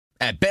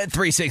At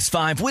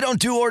Bet365, we don't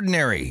do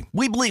ordinary.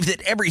 We believe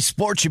that every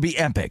sport should be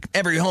epic.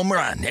 Every home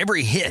run,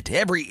 every hit,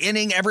 every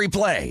inning, every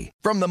play.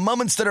 From the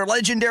moments that are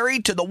legendary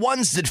to the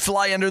ones that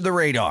fly under the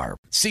radar.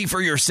 See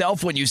for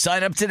yourself when you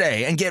sign up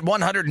today and get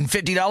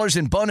 $150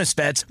 in bonus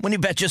bets when you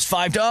bet just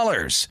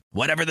 $5.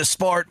 Whatever the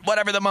sport,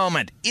 whatever the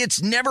moment,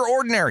 it's never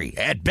ordinary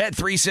at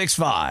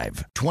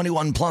Bet365.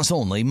 21 plus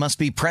only. Must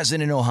be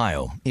present in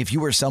Ohio. If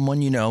you or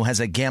someone you know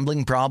has a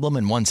gambling problem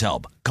and wants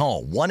help,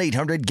 call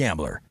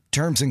 1-800-GAMBLER.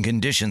 Terms and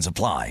conditions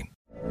apply.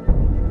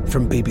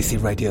 From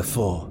BBC Radio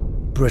 4,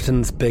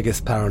 Britain's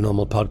biggest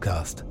paranormal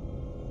podcast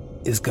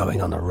is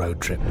going on a road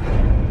trip.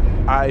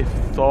 I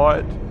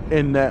thought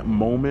in that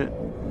moment,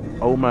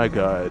 oh my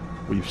God,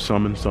 we've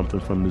summoned something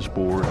from this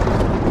board.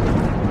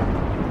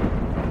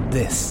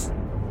 This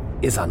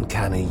is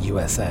Uncanny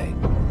USA.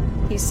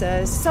 He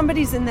says,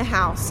 somebody's in the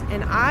house,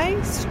 and I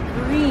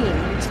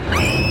screamed.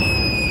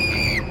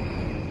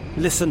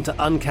 Listen to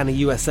Uncanny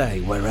USA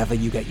wherever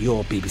you get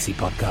your BBC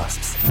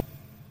podcasts,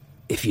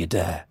 if you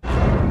dare.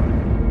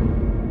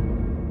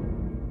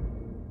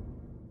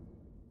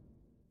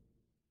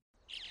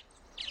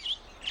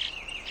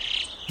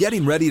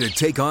 Getting ready to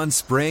take on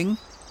spring?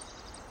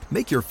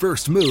 Make your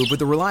first move with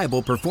the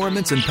reliable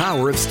performance and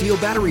power of Steel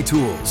battery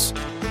tools.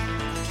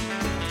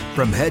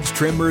 From hedge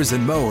trimmers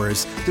and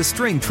mowers to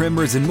string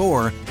trimmers and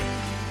more,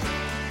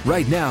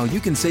 right now you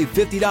can save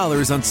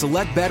 $50 on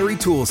select battery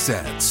tool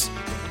sets.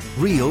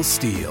 Real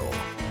Steel.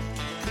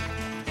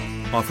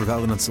 Offer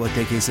valid on select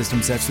AK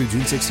system sets through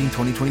June 16,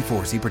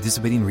 2024. See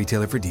participating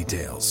retailer for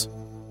details.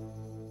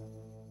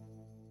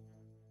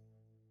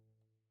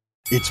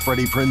 It's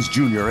Freddie Prinze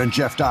Jr. and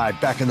Jeff Dye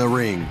back in the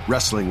ring.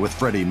 Wrestling with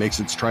Freddie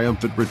makes its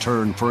triumphant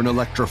return for an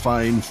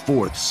electrifying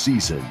 4th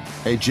season.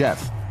 Hey,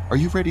 Jeff, are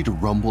you ready to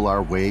rumble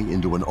our way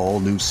into an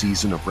all-new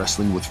season of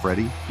Wrestling with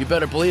Freddie? You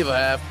better believe I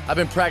have. I've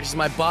been practicing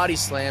my body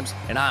slams,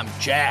 and I'm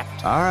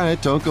jacked. All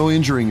right, don't go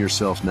injuring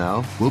yourself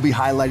now. We'll be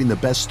highlighting the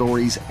best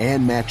stories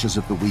and matches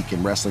of the week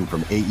in wrestling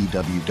from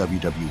AEW,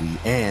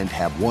 WWE, and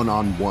have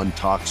one-on-one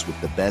talks with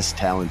the best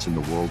talents in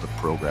the world of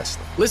pro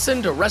wrestling.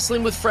 Listen to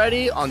Wrestling with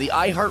Freddie on the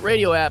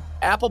iHeartRadio app,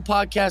 Apple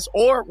Podcasts,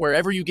 or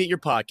wherever you get your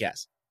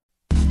podcasts.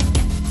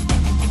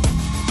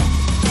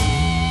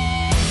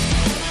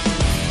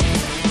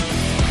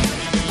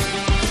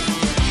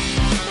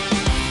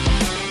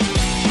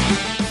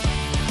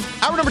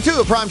 Hour number 2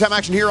 of Primetime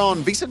Action here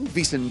on VSiN,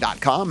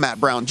 VSiN.com. Matt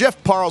Brown,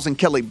 Jeff Parles, and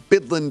Kelly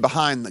Bidlin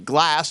behind the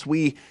glass.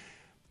 We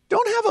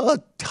don't have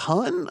a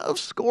ton of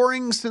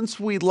scoring since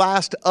we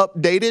last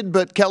updated,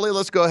 but Kelly,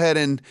 let's go ahead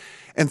and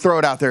throw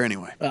it out there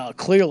anyway.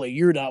 Clearly,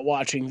 you're not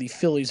watching the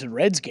Phillies and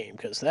Reds game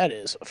because that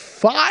is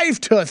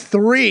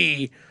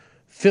 5-3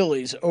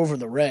 Phillies over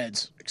the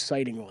Reds.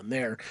 Exciting one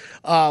there.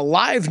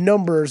 Live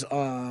numbers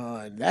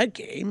on that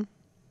game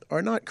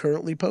are not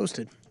currently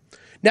posted.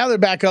 Now they're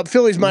back up.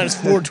 Phillies minus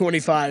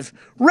 425.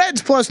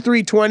 Reds plus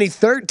 320,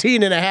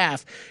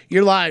 13.5.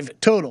 Your live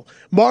total.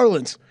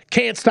 Marlins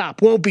can't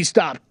stop, won't be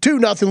stopped.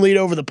 2-0 lead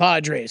over the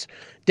Padres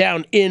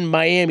down in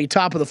Miami.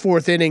 Top of the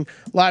 4th inning.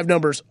 Live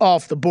numbers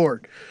off the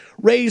board.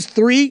 Rays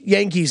 3,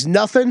 Yankees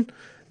nothing.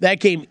 That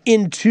game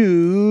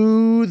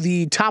into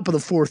the top of the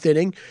 4th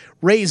inning.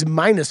 Rays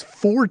minus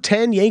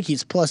 410,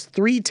 Yankees plus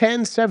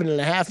 310,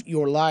 7.5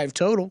 your live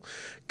total.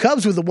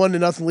 Cubs with a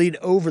 1-0 lead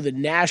over the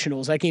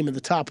Nationals. That game in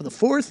the top of the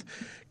 4th.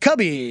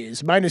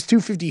 Cubbies minus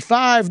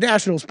 255,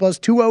 Nationals plus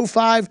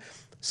 205,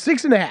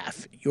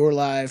 6.5 your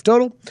live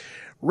total.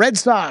 Red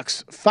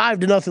Sox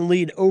 5-0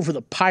 lead over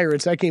the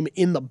Pirates. That game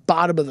in the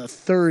bottom of the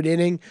 3rd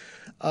inning.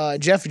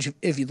 Jeff,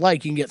 if you'd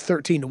like, you can get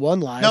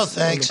 13-1 live. No,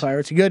 thanks. The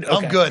Pirates. You good?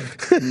 Okay. I'm good.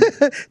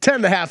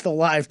 10.5 the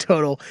live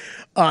total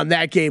on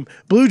that game.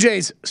 Blue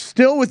Jays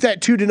still with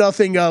that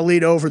 2-0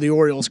 lead over the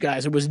Orioles,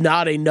 guys. It was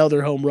not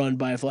another home run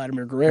by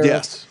Vladimir Guerrero.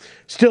 Yes.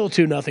 Still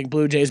 2-0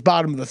 Blue Jays,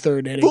 bottom of the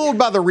 3rd inning. Fooled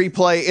by the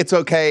replay. It's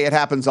okay. It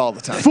happens all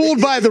the time. Fooled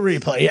by the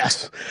replay,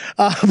 yes.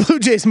 Blue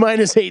Jays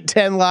minus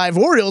 810 live.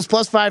 Orioles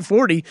plus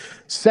 540.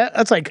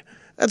 That's like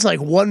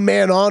one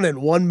man on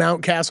and one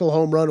Mountcastle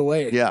home run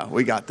away. Yeah,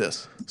 we got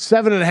this.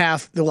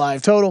 7.5 the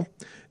live total.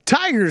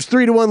 Tigers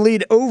 3-1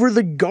 lead over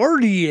the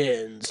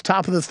Guardians.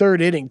 Top of the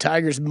 3rd inning.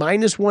 Tigers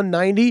minus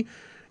 190.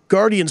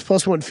 Guardians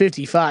plus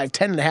 155.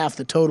 10.5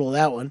 the total of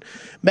that one.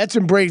 Mets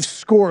and Braves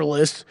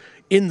scoreless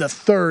in the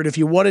 3rd. If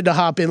you wanted to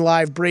hop in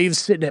live, Braves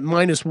sitting at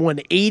minus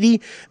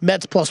 180.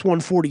 Mets plus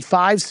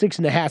 145.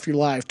 6.5 your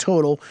live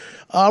total.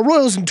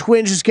 Royals and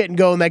Twins just getting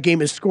going. That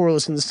game is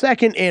scoreless in the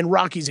 2nd. And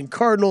Rockies and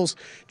Cardinals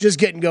just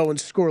getting going,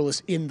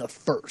 scoreless in the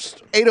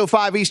 1st.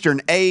 8:05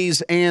 Eastern,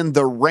 A's and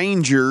the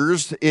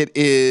Rangers. It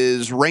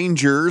is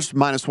Rangers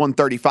minus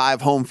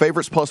 135 home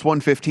favorites, plus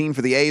 115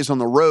 for the A's on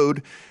the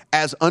road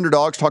as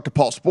underdogs. Talked to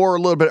Paul Sporer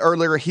a little bit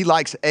earlier. He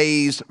likes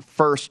A's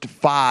first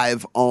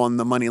 5 on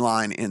the money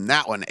line in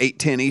that one.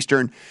 8:10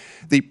 Eastern.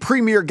 The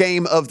premier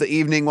game of the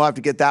evening. We'll have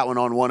to get that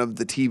one of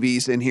the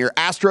TVs in here.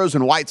 Astros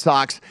and White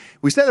Sox.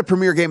 We said a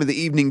premier game of the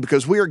evening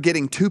because we are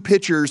getting 2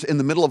 pitchers in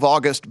the middle of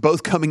August,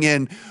 both coming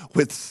in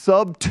with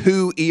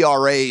sub-2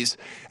 ERAs.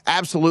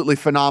 Absolutely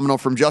phenomenal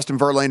from Justin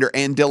Verlander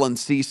and Dylan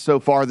Cease so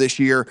far this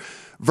year.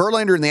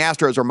 Verlander and the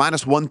Astros are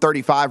minus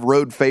 135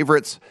 road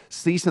favorites.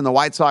 Cease and the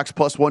White Sox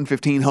plus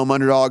 115 home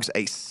underdogs.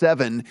 A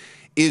 7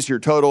 is your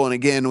total. And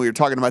again, we were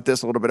talking about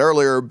this a little bit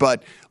earlier,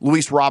 but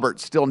Luis Robert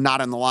still not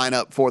in the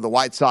lineup for the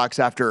White Sox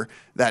after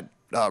that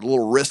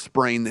little wrist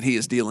sprain that he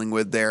is dealing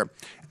with there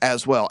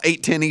as well.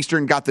 8:10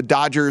 Eastern got the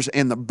Dodgers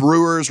and the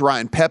Brewers.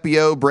 Ryan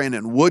Pepio,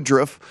 Brandon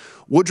Woodruff.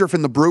 Woodruff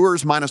and the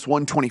Brewers minus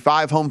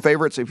 125 home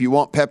favorites. If you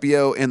want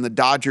Pepio and the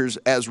Dodgers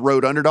as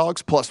road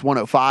underdogs, plus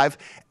 105.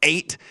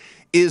 8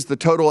 is the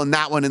total in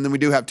that one. And then we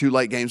do have 2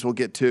 late games we'll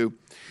get to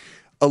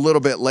a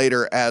little bit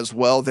later as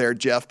well there,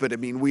 Jeff. But I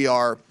mean, we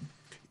are,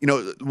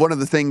 one of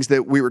the things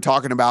that we were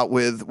talking about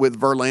with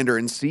Verlander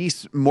and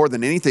Cease more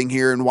than anything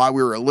here, and why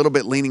we were a little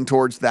bit leaning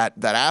towards that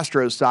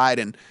Astros side.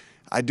 And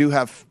I do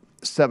have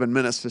 7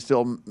 minutes to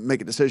still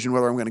make a decision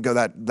whether I'm going to go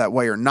that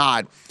way or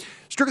not.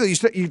 Strictly,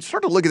 you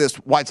start to look at this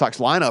White Sox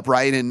lineup,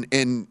 right?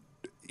 And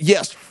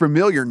yes,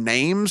 familiar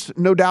names,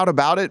 no doubt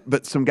about it,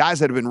 but some guys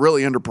that have been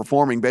really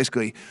underperforming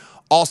basically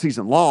all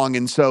season long.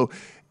 And so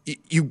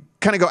you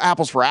kind of go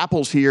apples for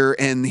apples here,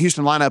 and the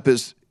Houston lineup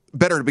is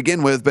better to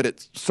begin with, but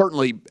it's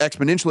certainly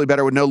exponentially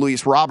better with no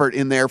Luis Robert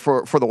in there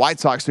for the White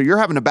Sox. So you're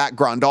having to back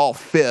Grandal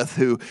 5th,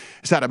 who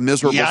has had a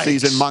miserable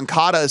season.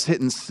 Moncada is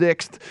hitting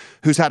 6th,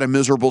 who's had a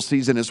miserable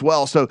season as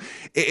well. So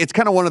it's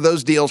kind of one of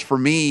those deals for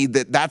me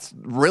that's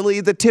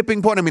really the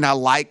tipping point. I mean, I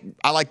like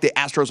the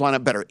Astros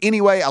lineup better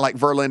anyway. I like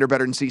Verlander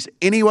better than Cease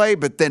anyway,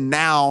 but then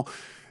now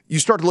you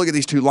start to look at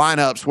these 2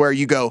 lineups where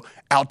you go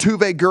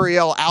Altuve,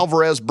 Gurriel,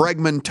 Alvarez,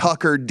 Bregman,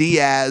 Tucker,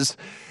 Diaz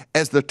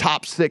as the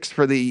top 6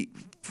 for the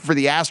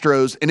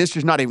Astros, and it's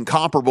just not even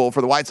comparable for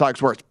the White Sox,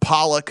 where it's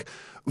Pollock,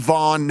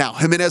 Vaughn. Now,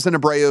 Jimenez and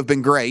Abreu have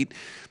been great,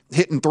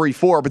 hitting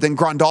 3-4, but then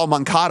Grandal,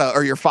 Moncada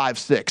are your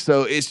 5-6.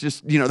 So it's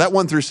just, that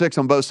 1 through 6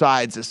 on both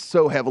sides is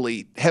so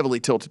heavily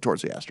tilted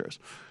towards the Astros.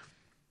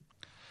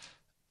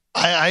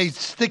 I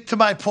stick to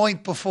my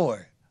point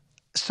before.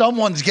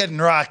 Someone's getting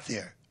rocked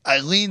here.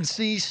 I lean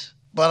Cease,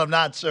 but I'm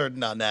not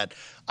certain on that.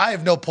 I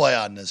have no play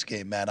on this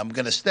game, man. I'm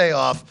going to stay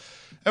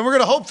off, and we're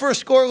going to hope for a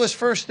scoreless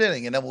first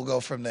inning, and then we'll go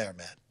from there,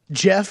 man.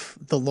 Jeff,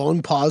 the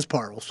long pause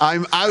parles.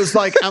 I'm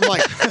wondering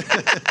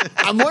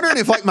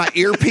if my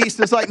earpiece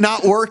is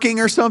not working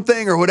or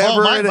something or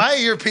whatever. Oh, my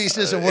earpiece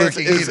isn't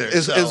working either.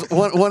 Is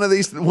one of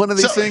these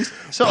things?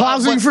 So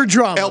pausing for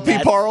drama.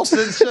 LP Parles.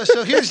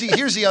 So here's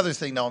the other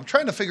thing, though. I'm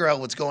trying to figure out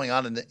what's going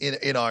on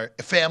in our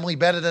family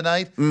bed of the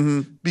night,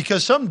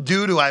 because some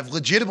dude who I've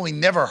legitimately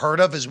never heard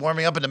of is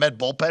warming up in the Met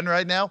bullpen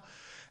right now.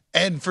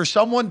 And for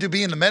someone to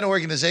be in the Met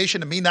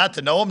organization and me not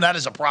to know him, that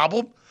is a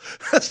problem.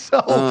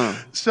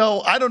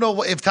 So I don't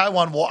know if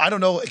Taijuan – I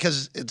don't know,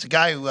 because it's a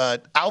guy,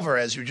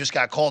 Alvarez, who just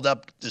got called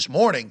up this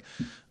morning.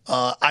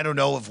 I don't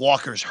know if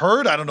Walker's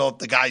hurt. I don't know if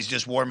the guy's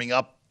just warming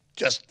up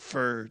just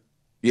for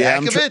the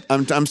heck of it.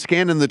 I'm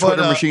scanning the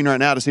Twitter machine right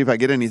now to see if I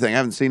get anything. I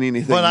haven't seen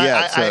anything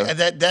yet.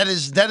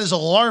 That is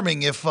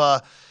alarming if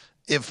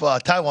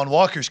Taijuan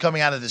Walker's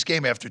coming out of this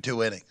game after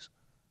 2 innings.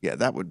 Yeah,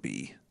 that would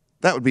be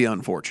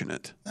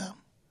unfortunate. Yeah.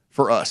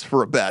 For us,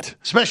 for a bet.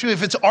 Especially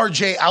if it's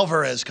RJ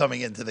Alvarez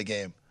coming into the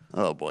game.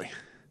 Oh, boy.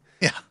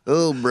 Yeah.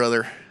 Oh,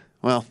 brother.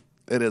 Well,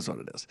 it is what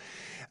it is.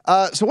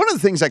 So one of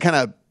the things I kind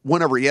of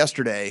went over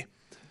yesterday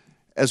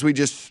as we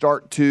just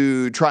start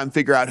to try and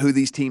figure out who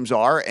these teams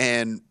are,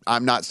 and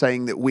I'm not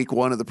saying that week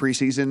 1 of the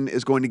preseason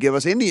is going to give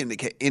us any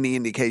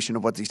indication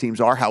of what these teams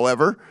are.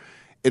 However,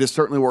 it is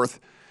certainly worth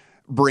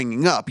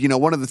bringing up.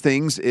 One of the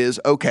things is,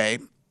 okay,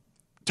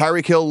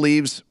 Tyreek Hill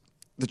leaves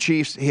the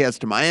Chiefs. He heads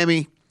to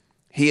Miami.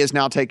 He is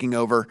now taking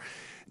over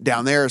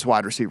down there as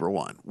wide receiver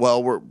 1.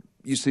 Well,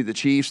 you see the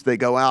Chiefs, they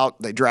go out,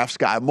 they draft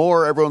Sky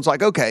Moore. Everyone's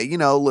like, okay,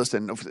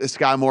 listen, is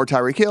Sky Moore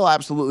Tyreek Hill?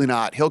 Absolutely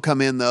not. He'll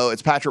come in, though.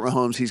 It's Patrick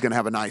Mahomes. He's going to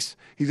have a nice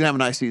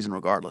season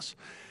regardless.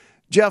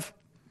 Jeff,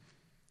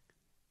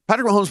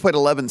 Patrick Mahomes played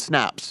 11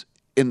 snaps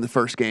in the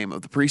first game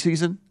of the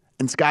preseason,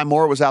 and Sky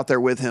Moore was out there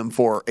with him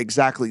for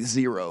exactly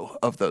 0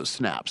 of those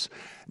snaps.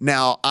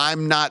 Now,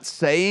 I'm not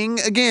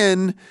saying,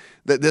 again,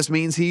 that this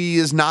means he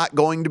is not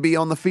going to be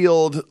on the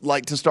field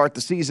to start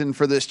the season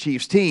for this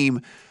Chiefs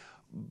team.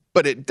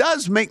 But it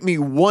does make me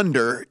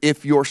wonder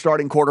if your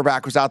starting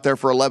quarterback was out there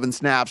for 11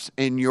 snaps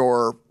and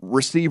your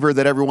receiver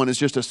that everyone is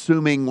just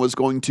assuming was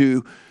going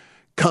to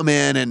come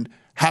in and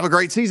have a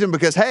great season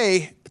because,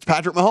 hey, it's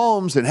Patrick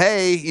Mahomes, and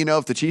hey,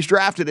 if the Chiefs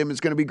drafted him, it's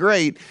going to be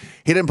great.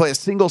 He didn't play a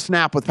single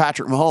snap with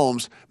Patrick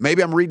Mahomes.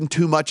 Maybe I'm reading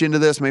too much into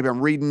this. Maybe I'm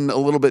reading a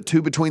little bit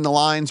too between the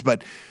lines,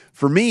 but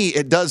for me,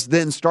 it does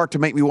then start to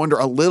make me wonder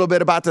a little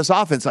bit about this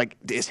offense.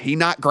 Is he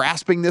not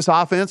grasping this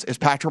offense? Is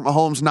Patrick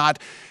Mahomes not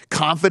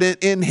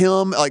confident in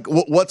him?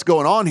 What's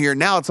going on here?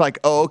 Now it's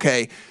oh,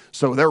 okay,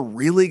 so they're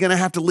really going to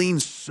have to lean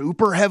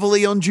super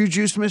heavily on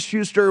Juju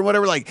Smith-Schuster or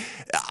whatever.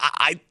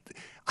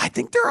 I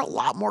think there are a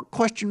lot more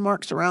question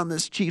marks around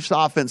this Chiefs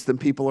offense than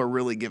people are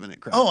really giving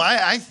it credit. Oh,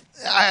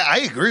 I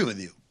agree with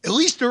you, at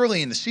least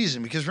early in the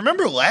season, because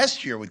remember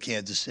last year with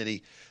Kansas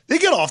City, they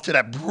get off to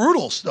that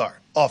brutal start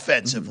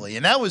offensively,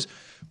 and that was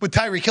with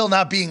Tyreek Hill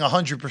not being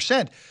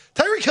 100%.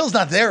 Tyreek Hill's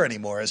not there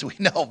anymore, as we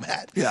know,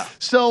 Matt. Yeah.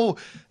 So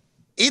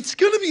it's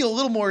going to be a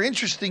little more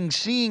interesting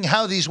seeing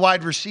how these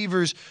wide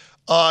receivers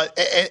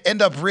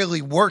end up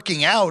really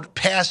working out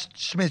past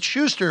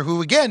Smith-Schuster,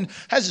 who, again,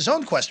 has his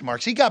own question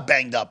marks. He got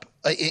banged up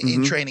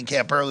in training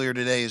camp earlier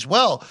today as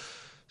well.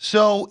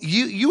 So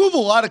you have a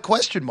lot of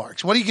question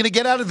marks. What are you going to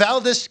get out of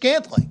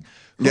Valdez-Scantling,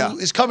 who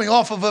is coming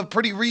off of a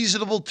pretty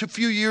reasonable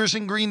few years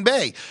in Green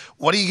Bay?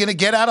 What are you going to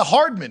get out of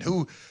Hardman,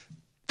 who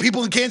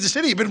people in Kansas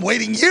City have been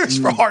waiting years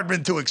for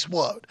Hardman to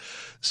explode?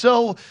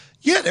 So,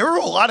 yeah, there are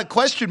a lot of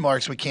question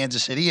marks with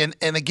Kansas City. And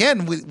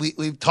again,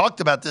 we've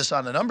talked about this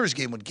on the numbers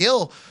game with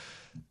Gil.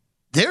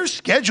 Their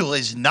schedule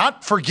is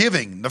not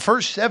forgiving the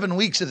first 7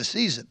 weeks of the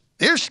season.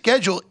 Their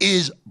schedule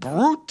is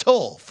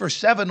brutal for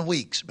 7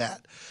 weeks,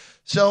 Matt.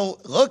 So,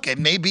 look, it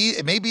may be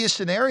a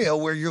scenario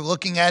where you're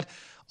looking at,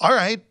 all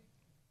right,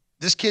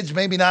 this kid's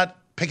maybe not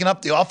picking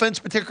up the offense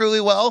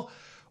particularly well.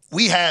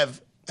 We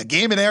have a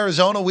game in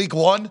Arizona week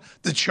 1,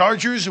 the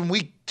Chargers in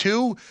week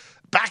 2,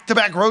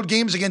 back-to-back road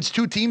games against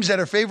 2 teams that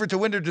are favored to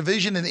win their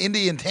division in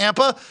Indy and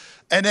Tampa,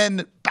 and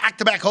then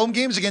back-to-back home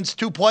games against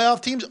 2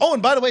 playoff teams. Oh,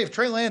 and by the way, if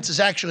Trey Lance is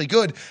actually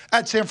good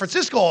at San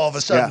Francisco, all of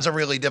a sudden it's a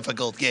really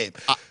difficult game.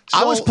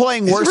 I was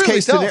playing I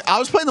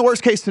was playing the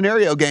worst case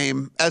scenario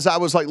game as I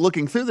was like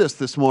looking through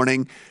this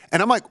morning,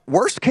 and I'm like,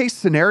 worst case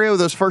scenario,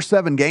 those first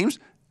 7 games,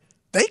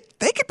 they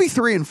could be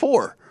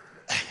 3-4.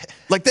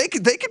 Like they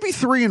could be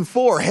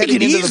 3-4 heading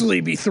could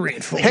easily be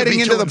 3-4 heading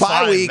into the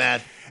bye week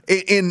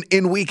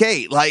in week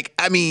 8. Like,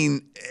 I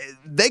mean,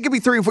 they could be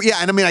 3-4. Yeah,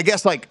 and I mean, I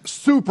guess like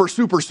super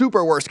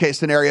worst case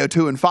scenario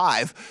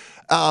 2-5.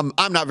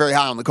 I'm not very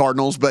high on the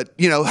Cardinals, but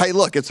hey,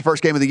 look, it's the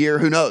first game of the year.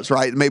 Who knows,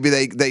 right? Maybe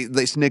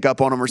they sneak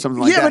up on them or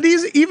something like that. Yeah,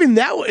 but even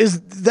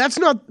that's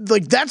not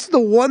like that's the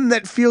one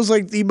that feels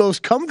like the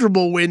most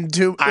comfortable win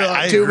to.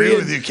 I agree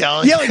with you,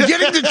 Kelly. Yeah, like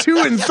getting to 2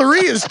 and 3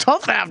 is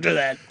tough after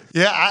that.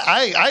 Yeah,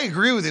 I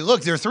agree with you.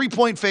 Look, they're a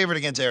 3-point favorite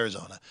against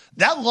Arizona.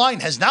 That line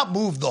has not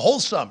moved the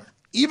whole summer.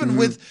 Even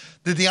with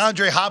the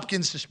DeAndre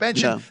Hopkins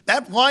suspension,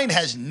 that line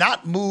has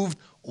not moved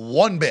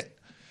one bit.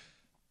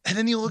 And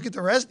then you look at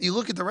the rest. You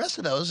look at the rest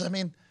of those. I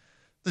mean,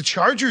 the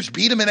Chargers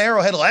beat them in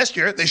Arrowhead last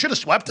year. They should have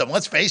swept them.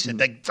 Let's face it.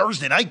 That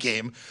Thursday night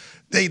game,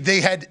 they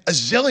had a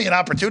zillion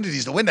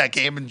opportunities to win that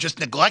game and just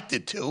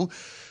neglected to.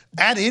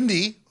 At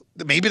Indy,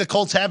 maybe the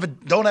Colts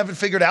don't have it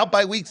figured out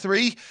by week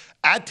 3.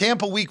 At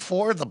Tampa, week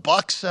 4, the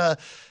Bucs,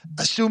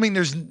 assuming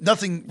there's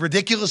nothing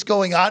ridiculous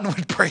going on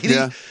with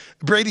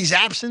Brady's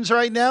absence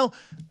right now,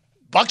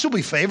 Bucs will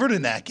be favored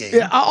in that game.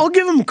 Yeah, I'll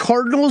give them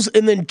Cardinals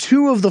and then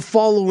 2 of the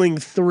following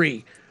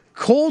 3: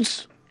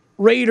 Colts,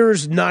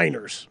 Raiders,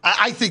 Niners.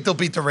 I think they'll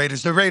beat the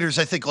Raiders. The Raiders,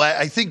 I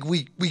think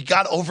we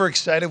got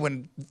overexcited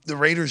when the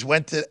Raiders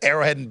went to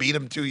Arrowhead and beat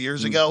them 2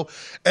 years ago.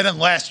 And then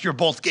last year,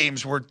 both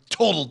games were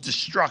total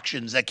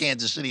destructions that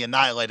Kansas City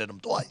annihilated them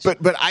twice.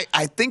 But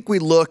I think we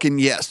look, and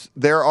yes,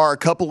 there are a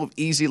couple of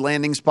easy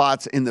landing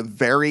spots in the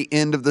very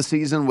end of the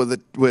season with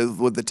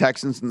the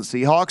Texans and the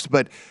Seahawks.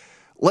 But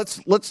let's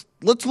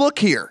look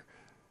here.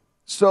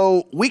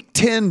 So week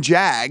 10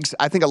 Jags,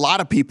 I think a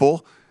lot of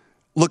people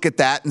look at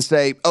that and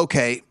say,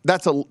 okay,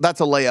 that's a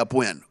layup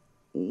win.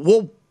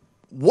 Well,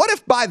 what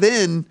if by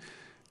then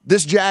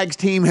this Jags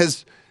team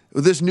has,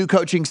 with this new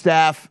coaching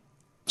staff,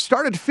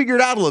 started to figure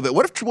it out a little bit?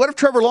 What if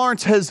Trevor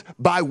Lawrence has,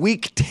 by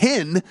week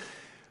 10,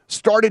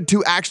 started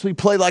to actually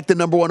play like the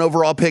number 1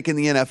 overall pick in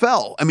the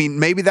NFL? I mean,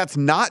 maybe that's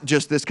not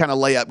just this kind of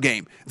layup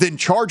game. Then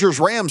Chargers,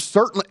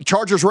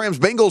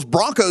 Bengals,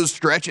 Broncos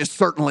stretch is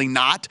certainly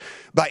not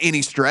by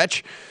any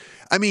stretch.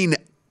 I mean,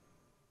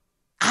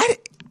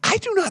 I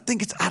do not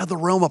think it's out of the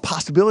realm of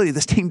possibility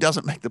this team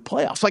doesn't make the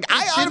playoffs. Like,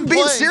 I'm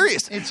being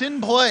serious. It's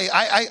in play.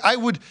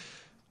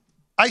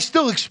 I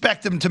still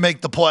expect them to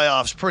make the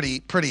playoffs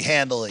pretty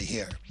handily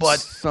here.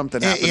 But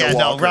something happened to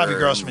Walker. Robbie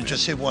Grossman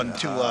just hit one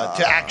to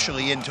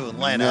actually into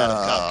Atlanta out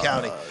of Cobb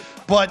County.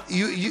 But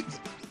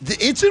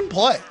it's in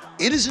play.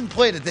 It is in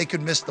play that they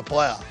could miss the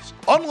playoffs.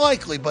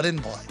 Unlikely, but in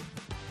play.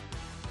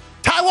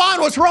 Taiwan,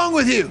 what's wrong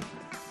with you?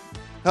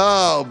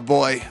 Oh,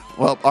 boy.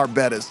 Well, our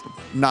bet is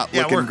not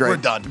looking great. We're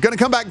done. Going to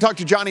come back and talk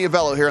to Johnny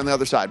Avello here on the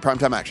other side.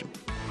 Primetime action.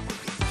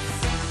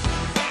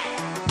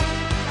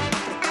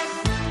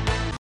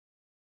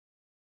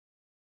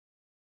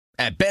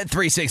 At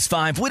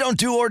Bet365, we don't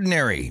do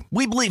ordinary.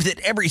 We believe that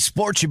every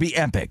sport should be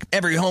epic.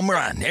 Every home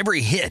run,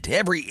 every hit,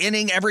 every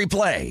inning, every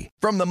play.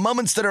 From the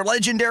moments that are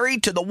legendary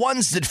to the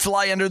ones that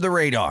fly under the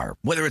radar.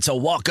 Whether it's a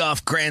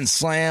walk-off grand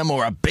slam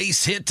or a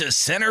base hit to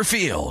center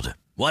field.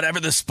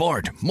 Whatever the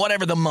sport,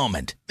 whatever the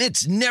moment,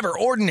 it's never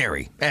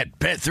ordinary at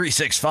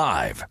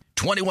Bet365.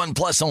 21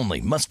 plus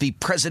only. Must be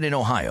present in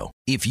Ohio.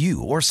 If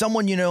you or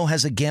someone you know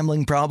has a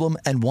gambling problem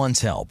and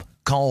wants help,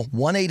 call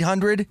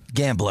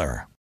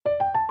 1-800-GAMBLER.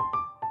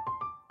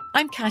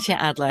 I'm Katya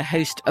Adler,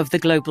 host of The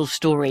Global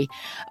Story.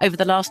 Over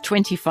the last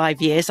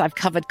 25 years, I've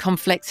covered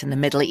conflicts in the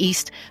Middle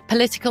East,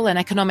 political and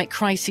economic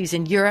crises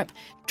in Europe,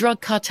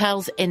 drug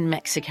cartels in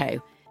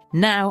Mexico.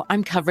 Now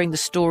I'm covering the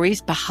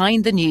stories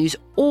behind the news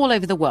all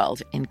over the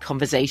world in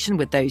conversation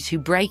with those who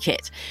break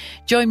it.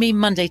 Join me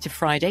Monday to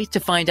Friday to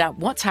find out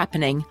what's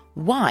happening,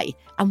 why,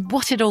 and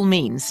what it all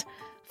means.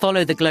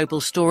 Follow The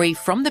Global Story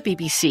from the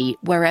BBC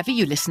wherever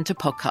you listen to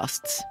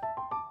podcasts.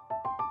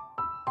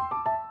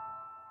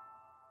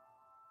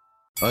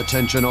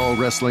 Attention all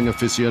wrestling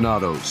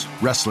aficionados.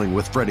 Wrestling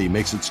with Freddie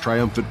makes its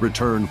triumphant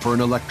return for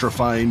an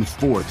electrifying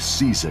 4th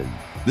season.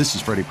 This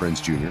is Freddie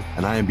Prinze Jr.,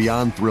 and I am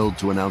beyond thrilled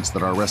to announce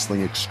that our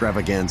wrestling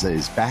extravaganza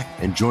is back,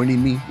 and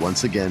joining me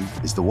once again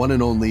is the one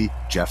and only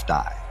Jeff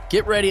Dye.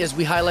 Get ready as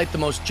we highlight the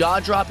most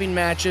jaw-dropping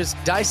matches,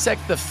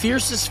 dissect the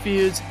fiercest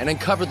feuds, and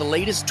uncover the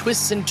latest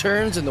twists and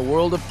turns in the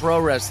world of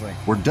pro wrestling.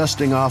 We're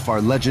dusting off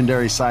our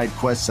legendary side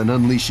quests and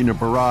unleashing a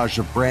barrage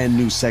of brand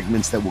new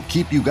segments that will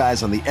keep you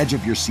guys on the edge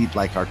of your seat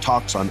like our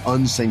talks on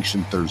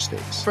Unsanctioned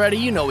Thursdays. Freddie,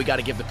 you know we got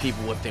to give the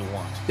people what they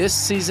want. This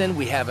season,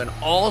 we have an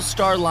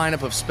all-star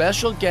lineup of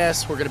special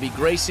guests who are going to be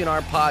gracing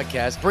our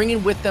podcast,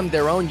 bringing with them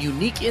their own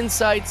unique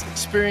insights,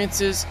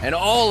 experiences, and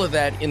all of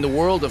that in the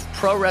world of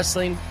pro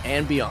wrestling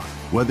and beyond.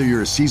 Whether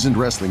you're a seasoned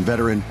wrestling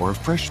veteran or a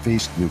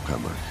fresh-faced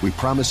newcomer, we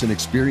promise an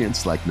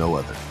experience like no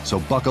other.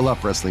 So buckle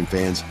up, wrestling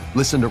fans.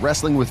 Listen to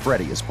Wrestling with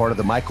Freddie as part of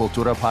the My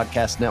Cultura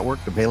Podcast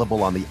Network,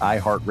 available on the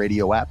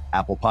iHeartRadio app,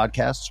 Apple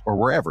Podcasts, or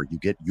wherever you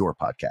get your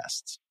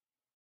podcasts.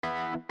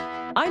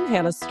 I'm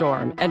Hannah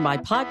Storm, and my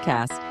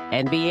podcast,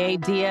 NBA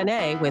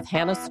DNA with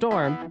Hannah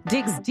Storm,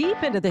 digs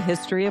deep into the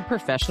history of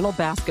professional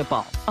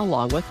basketball,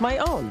 along with my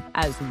own,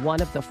 as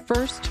one of the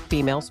first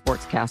female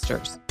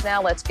sportscasters.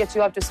 Now let's get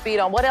you up to speed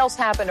on what else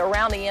happened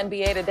around the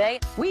NBA today.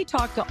 We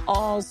talk to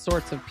all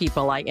sorts of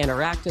people I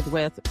interacted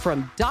with,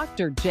 from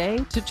Dr.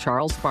 J to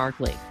Charles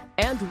Barkley,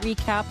 and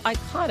recap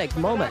iconic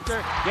moments.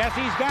 Yes,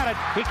 he's got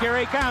it. Here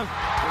he comes.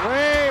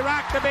 Way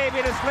rock the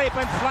baby to sleep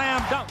and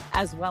slam dunk.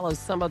 As well as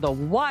some of the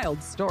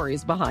wild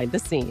stories behind the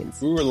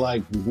scenes. We were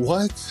like,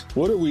 what?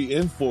 What are we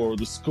in for?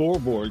 The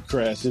scoreboard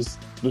crashes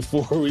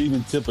before we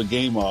even tip a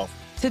game off.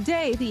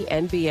 Today, the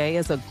NBA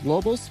is a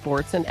global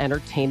sports and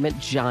entertainment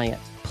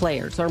giant.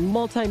 Players are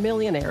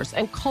multimillionaires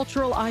and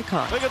cultural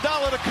icons.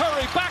 Iguodala to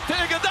Curry, back to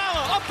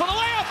Iguodala, up for the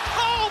layup.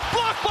 Oh,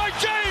 blocked by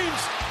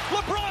James.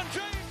 LeBron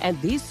James. And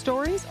these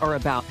stories are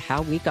about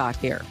how we got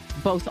here,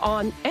 both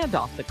on and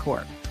off the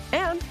court.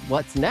 And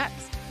what's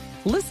next?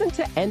 Listen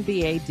to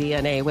NBA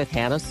DNA with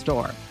Hannah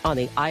Storm on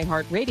the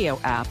iHeartRadio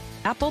app,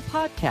 Apple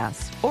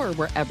Podcasts, or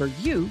wherever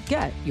you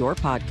get your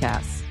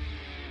podcasts.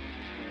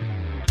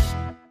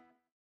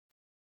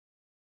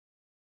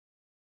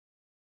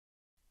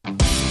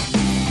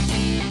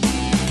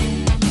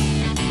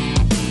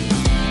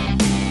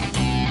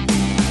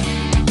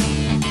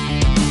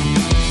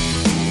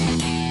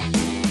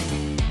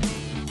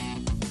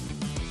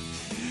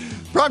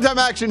 Primetime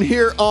action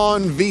here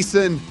on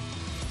VSiN.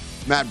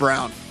 Matt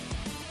Brown,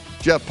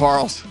 Jeff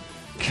Parles,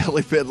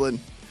 Kelly Fidlin.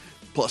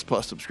 Plus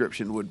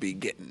subscription would be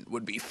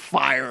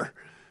fire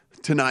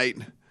tonight.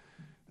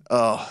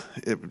 Oh,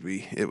 it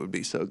would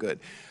be so good.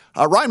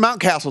 Ryan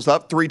Mountcastle's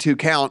up 3-2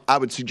 count. I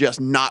would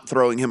suggest not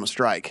throwing him a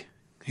strike.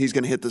 He's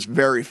going to hit this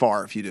very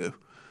far if you do.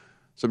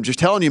 So I'm just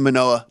telling you,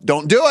 Manoah,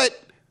 don't do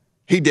it.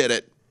 He did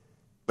it,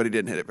 but he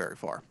didn't hit it very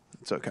far.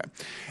 It's okay.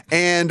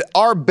 And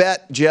our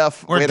bet,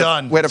 Jeff. We're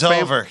done. It's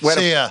over.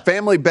 See ya.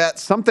 Family bet.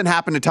 Something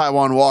happened to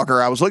Taijuan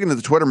Walker. I was looking at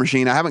the Twitter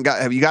machine. Have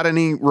you got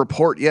any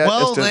report yet?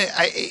 Well,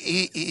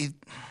 he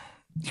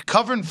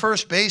covering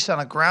first base on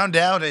a ground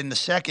out in the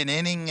second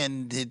inning,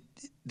 and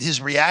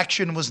his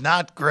reaction was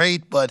not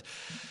great. But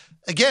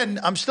again,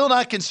 I'm still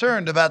not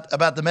concerned about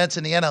the Mets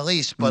in the NL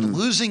East. But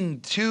losing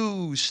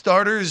 2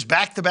 starters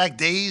back-to-back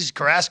days,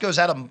 Carrasco's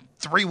out of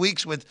 3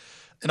 weeks with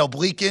an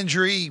oblique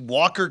injury.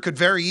 Walker could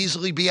very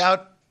easily be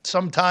out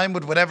sometime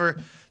with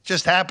whatever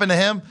just happened to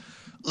him.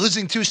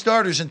 Losing 2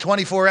 starters in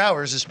 24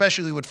 hours,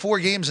 especially with 4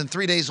 games in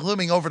 3 days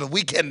looming over the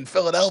weekend in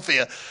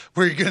Philadelphia,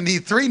 where you're going to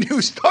need 3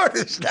 new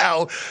starters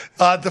now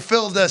to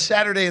fill the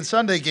Saturday and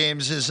Sunday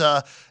games,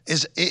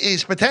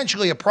 is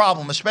potentially a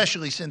problem,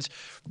 especially since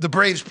the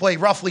Braves play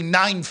roughly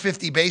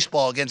 .950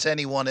 baseball against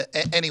anyone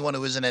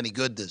who isn't any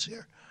good this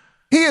year.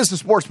 He is the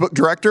sportsbook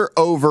director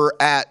over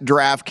at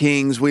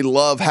DraftKings. We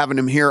love having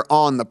him here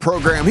on the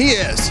program. He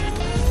is.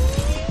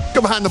 Go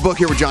behind the book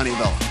here with Johnny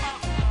Vella.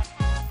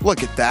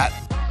 Look at that.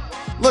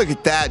 Look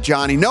at that,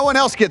 Johnny. No one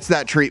else gets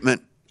that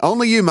treatment.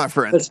 Only you, my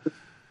friend.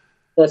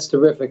 That's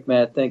terrific,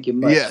 Matt. Thank you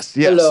much. Yes.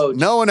 Hello.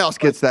 No one else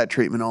gets that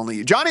treatment, only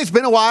you. Johnny, it's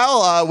been a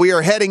while. We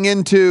are heading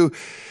into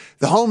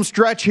the home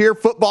stretch here.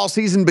 Football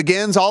season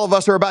begins. All of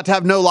us are about to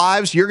have no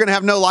lives. You're going to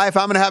have no life.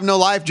 I'm going to have no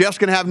life. Jeff's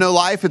going to have no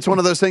life. It's one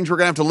of those things we're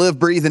going to have to live,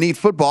 breathe, and eat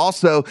football.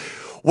 So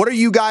what are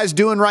you guys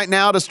doing right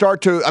now to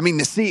start to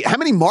see how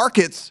many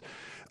markets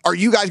are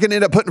you guys going to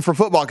end up putting for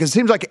football? Because it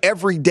seems like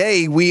every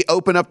day we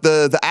open up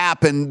the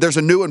app and there's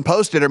a new one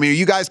posted. I mean, are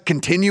you guys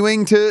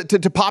continuing to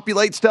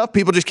populate stuff?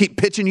 People just keep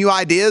pitching you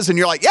ideas and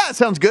you're like, yeah, it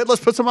sounds good.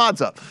 Let's put some odds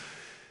up.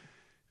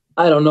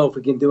 I don't know if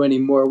we can do any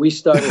more. We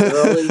started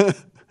early.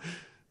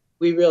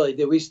 We really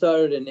did. We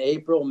started in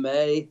April,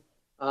 May,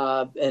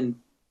 and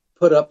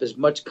put up as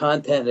much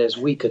content as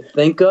we could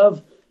think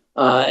of.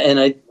 And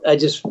I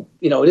just,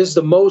 it is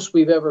the most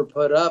we've ever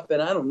put up.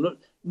 And I don't know,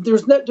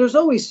 there's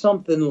always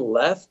something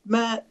left,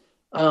 Matt.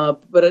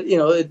 But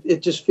it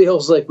just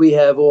feels like we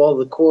have all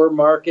the core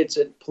markets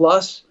at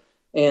plus.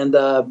 And,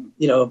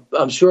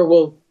 I'm sure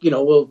we'll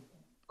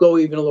go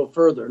even a little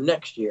further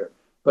next year.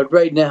 But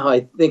right now,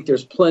 I think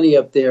there's plenty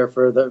up there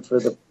for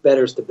the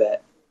bettors to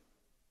bet.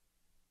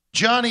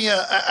 Johnny,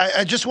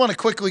 I just want to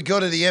quickly go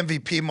to the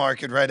MVP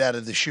market right out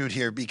of the chute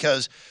here,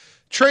 because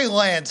Trey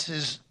Lance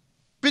has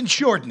been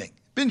shortening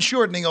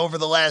over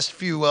the last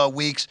few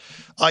weeks.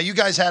 You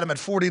guys had him at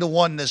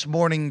 40-1 this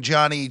morning,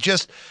 Johnny.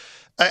 Just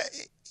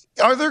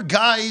are there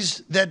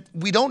guys that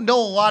we don't know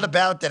a lot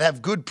about that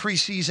have good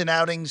preseason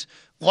outings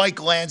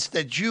like Lance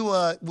that you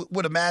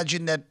would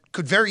imagine that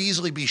could very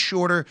easily be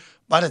shorter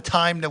by the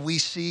time that we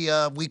see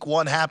week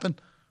 1 happen?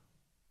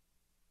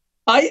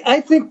 I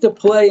think the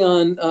play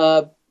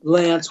on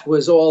Lance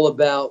was all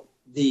about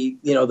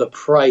the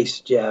price,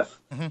 Jeff.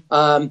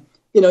 Mm-hmm.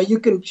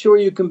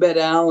 You can bet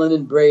Allen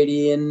and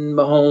Brady and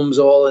Mahomes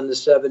all in the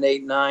 7,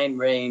 8, 9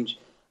 range.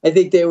 I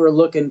think they were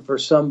looking for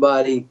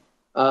somebody,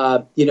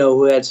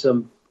 who had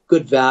some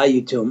good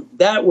value to him.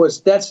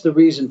 That's the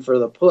reason for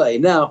the play.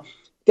 Now,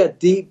 got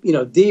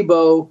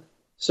Debo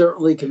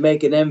certainly can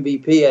make an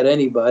MVP at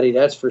anybody,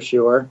 that's for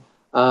sure.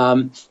 But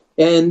I'm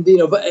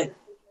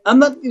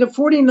not,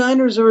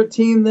 49ers are a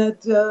team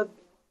that,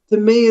 to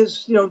me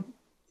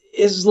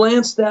is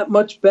Lance that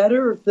much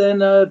better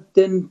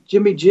than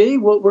Jimmy G?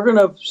 Well, we're going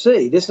to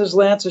see. This is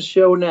Lance's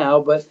show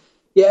now, but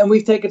yeah, and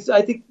we've taken,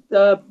 I think,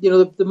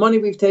 the money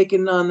we've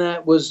taken on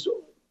that was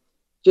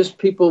just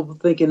people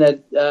thinking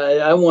that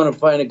I want to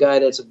find a guy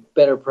that's a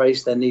better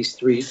price than these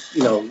three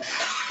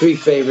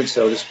favorites,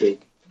 so to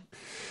speak.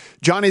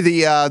 Johnny,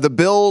 the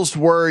Bills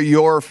were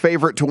your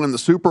favorite to win the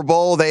Super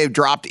Bowl. They've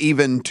dropped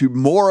even to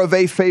more of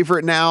a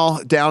favorite now,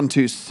 down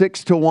to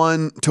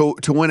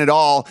 6-1 to win it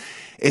all.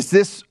 Is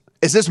this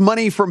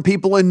money from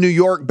people in New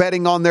York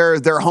betting on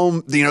their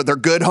home, their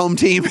good home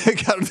team? I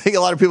think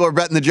a lot of people are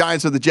betting the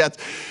Giants or the Jets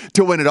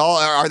to win it all.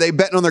 Are they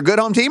betting on their good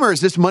home team, or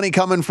is this money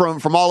coming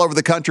from all over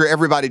the country?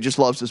 Everybody just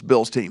loves this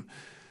Bills team.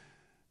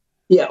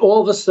 Yeah,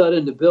 all of a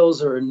sudden the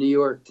Bills are a New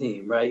York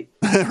team, right?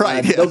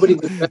 Right. Yeah.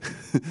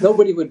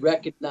 Nobody would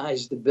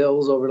recognize the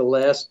Bills over the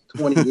last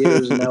 20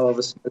 years, and now all of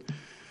a sudden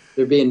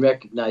they're being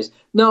recognized.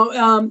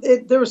 No,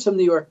 there was some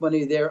New York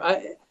money there.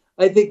 I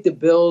think the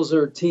Bills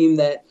are a team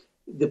that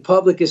the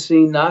public is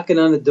seen knocking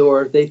on the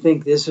door. They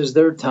think this is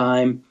their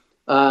time,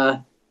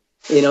 and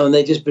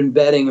they've just been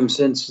betting them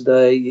since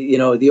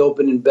the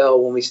opening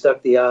bell when we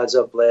stuck the odds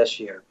up last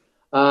year.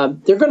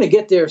 They're going to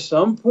get there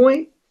some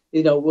point.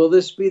 Will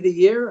this be the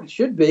year? It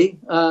should be.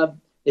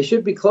 They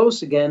should be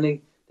close again.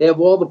 They have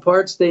all the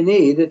parts they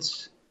need.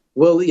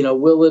 Will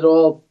it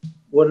all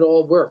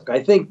work?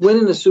 I think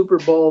winning the Super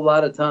Bowl a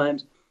lot of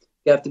times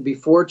you have to be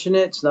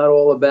fortunate. It's not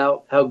all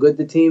about how good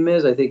the team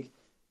is. I think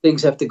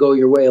things have to go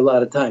your way a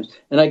lot of times.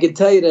 And I can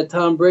tell you that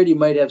Tom Brady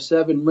might have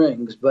 7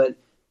 rings, but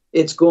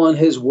it's gone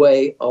his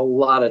way a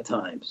lot of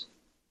times.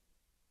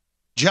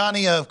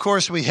 Johnny, of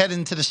course, we head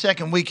into the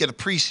second week of the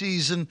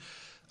preseason,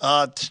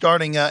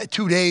 starting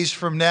 2 days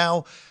from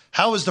now.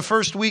 How is the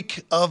first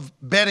week of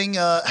betting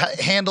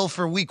handle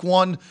for week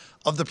 1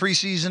 of the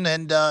preseason,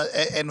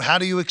 and how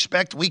do you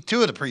expect week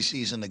 2 of the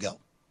preseason to go?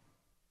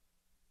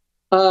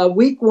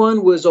 Week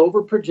 1 was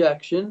over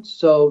projection,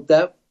 so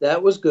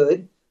that was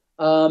good.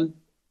 So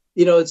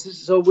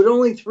with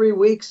only 3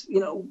 weeks,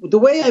 the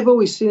way I've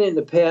always seen it in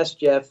the past,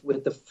 Jeff,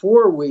 with the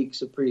 4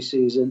 weeks of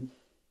preseason,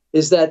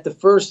 is that the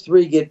first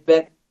 3 get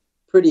bet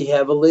pretty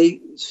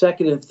heavily.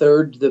 Second and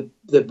third, the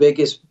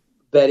biggest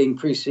betting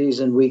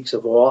preseason weeks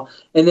of all.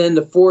 And then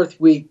the 4th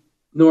week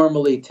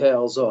normally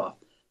tails off.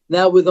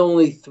 Now with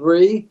only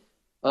 3,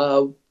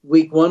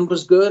 week 1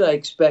 was good. I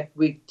expect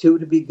week 2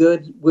 to be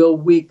good. Will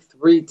week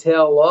 3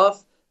 tail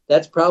off?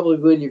 That's probably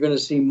when you're going to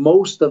see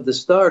most of the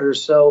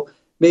starters. So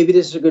maybe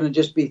this is going to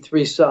just be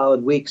 3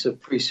 solid weeks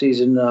of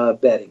preseason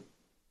betting.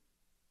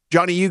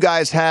 Johnny, you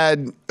guys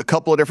had a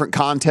couple of different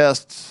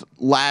contests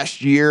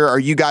last year. Are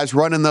you guys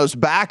running those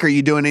back? Are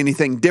you doing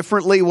anything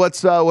differently? What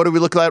do we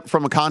look at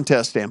from a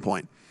contest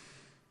standpoint?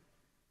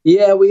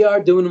 Yeah, we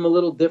are doing them a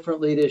little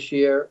differently this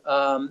year.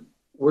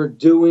 We're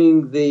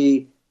doing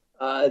the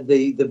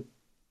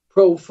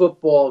pro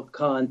football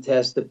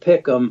contest, the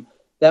Pick'em.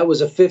 That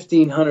was a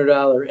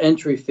 $1,500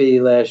 entry fee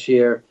last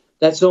year.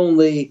 That's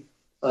only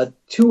a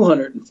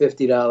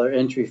 $250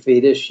 entry fee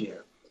this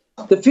year.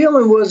 The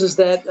feeling is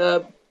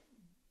that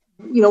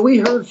we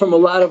heard from a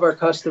lot of our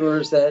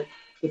customers that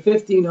the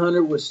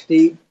 $1,500 was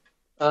steep,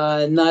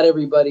 and not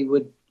everybody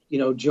would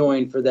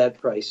join for that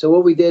price. So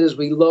what we did is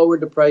we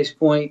lowered the price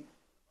point,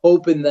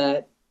 hoping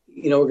that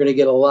we're going to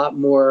get a lot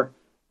more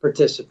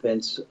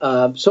participants.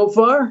 So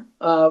far,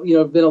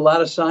 been a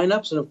lot of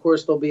signups, and of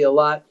course there'll be a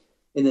lot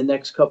in the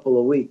next couple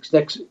of weeks.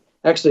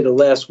 The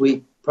last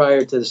week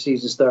prior to the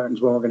season starting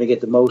is when we're going to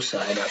get the most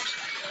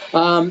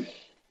signups.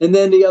 And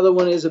then the other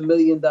one is $1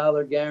 million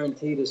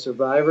guaranteed a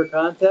survivor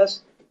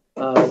contest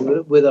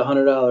with a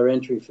 $100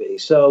 entry fee.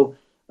 So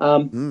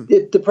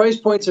the price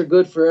points are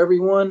good for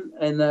everyone.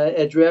 And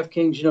at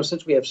DraftKings,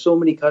 since we have so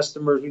many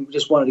customers, we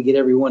just wanted to get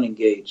everyone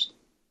engaged.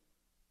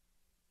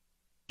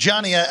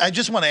 Johnny, I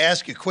just want to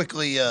ask you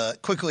quickly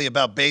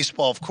about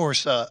baseball. Of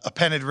course, a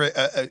pennant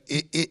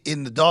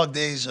in the dog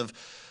days of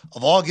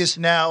August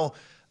now.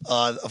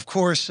 Of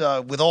course,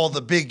 with all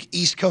the big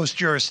East Coast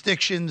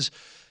jurisdictions,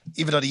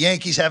 even though the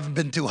Yankees haven't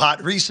been too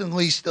hot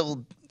recently,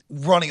 still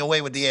running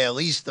away with the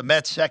AL East. The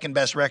Mets' second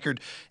best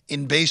record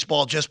in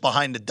baseball, just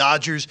behind the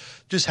Dodgers.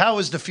 Just how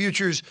has the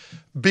futures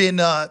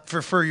been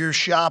for your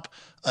shop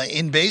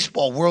in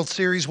baseball, World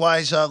Series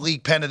wise,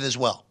 league pennant as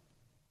well?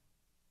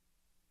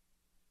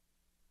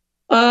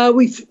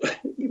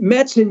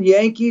 Mets and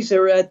Yankees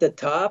are at the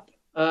top.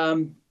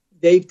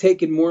 They've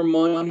taken more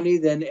money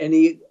than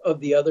any of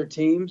the other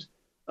teams.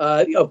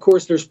 Of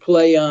course, there's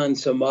play on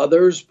some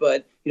others,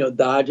 but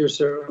Dodgers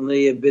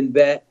certainly have been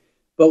bet.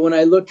 But when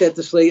I looked at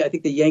the slate, I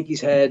think the Yankees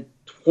had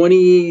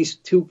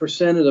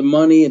 22% of the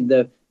money, and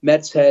the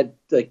Mets had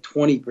like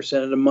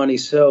 20% of the money.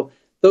 So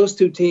those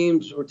two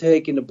teams were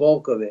taking the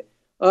bulk of it.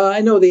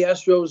 I know the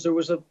Astros. There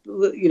was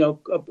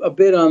a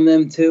bit on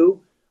them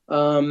too.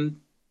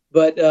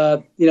 But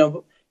the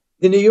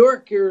New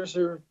Yorkers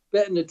are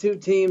betting the two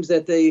teams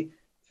that they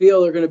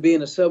feel are going to be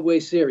in a Subway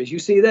Series. You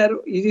see that?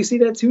 You see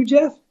that too,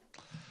 Jeff?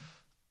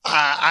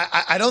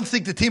 I don't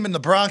think the team in the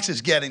Bronx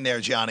is getting there,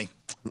 Johnny.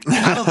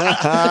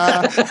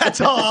 That's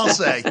all I'll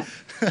say.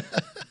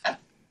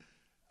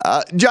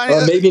 Johnny,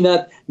 maybe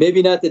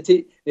not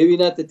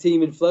the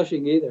team in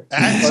Flushing either.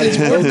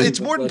 It's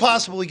more than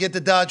possible we get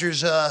the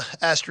Dodgers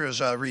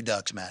Astros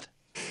redux, Matt.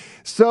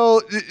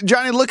 So,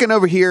 Johnny, looking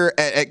over here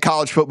at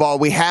college football,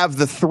 we have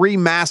the three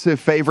massive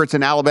favorites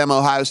in Alabama,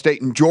 Ohio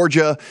State, and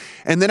Georgia,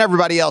 and then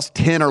everybody else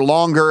 10 or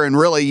longer, and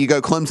really you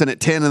go Clemson at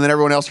 10, and then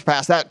everyone else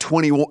past that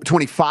 20,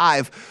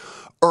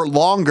 25 or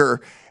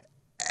longer.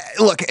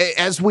 Look,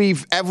 as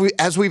we've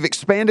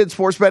expanded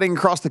sports betting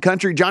across the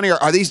country, Johnny,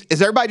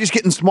 is everybody just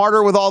getting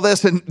smarter with all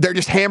this, and they're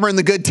just hammering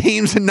the good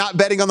teams and not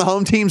betting on the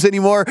home teams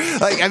anymore?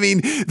 Like, I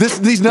mean,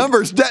 these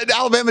numbers,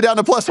 Alabama down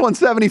to plus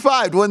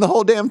 175 to win the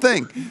whole damn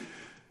thing.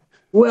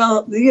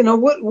 Well,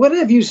 what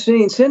have you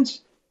seen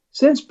since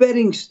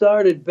betting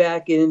started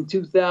back in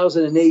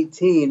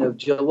 2018 of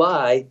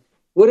July?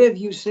 What have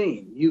you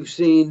seen? You've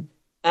seen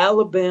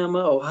Alabama,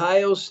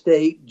 Ohio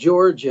State,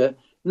 Georgia.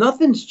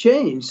 Nothing's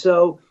changed.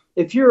 So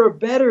if you're a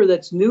bettor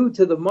that's new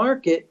to the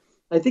market,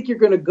 I think you're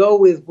going to go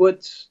with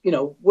what's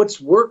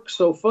worked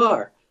so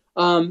far.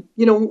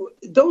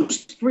 Those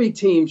three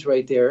teams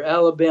right there,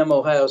 Alabama,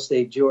 Ohio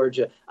State,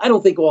 Georgia, I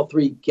don't think all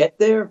three get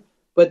there.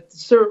 But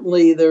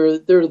certainly they're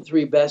the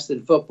three best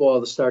in football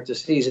to start the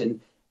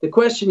season. The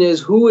question is,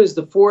 who is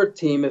the fourth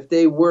team if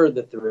they were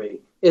the three?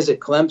 Is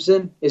it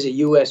Clemson? Is it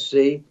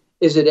USC?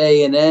 Is it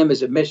A&M?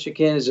 Is it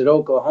Michigan? Is it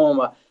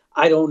Oklahoma?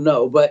 I don't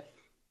know. But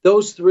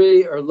those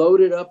three are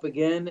loaded up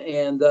again,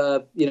 and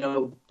the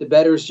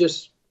bettors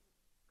just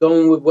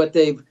going with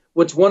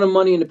what's won them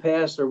money in the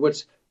past or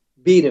what's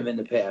beat them in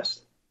the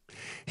past.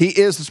 He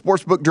is the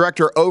sportsbook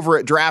director over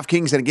at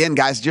DraftKings. And again,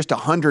 guys, just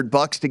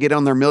 $100 to get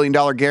on their $1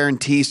 million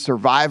guarantee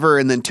Survivor,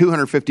 and then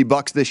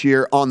 $250 this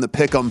year on the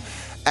Pick'em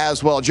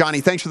as well. Johnny,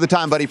 thanks for the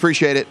time, buddy.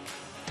 Appreciate it.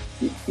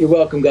 You're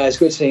welcome, guys.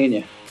 Good seeing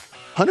you.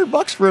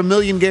 $100 for $1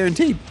 million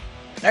guaranteed.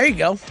 There you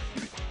go.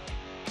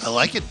 I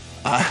like it.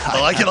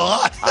 I like it a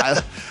lot.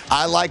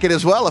 I like it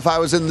as well. If I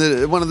was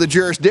in one of the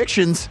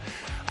jurisdictions,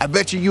 I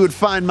bet you would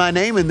find my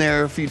name in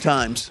there a few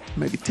times.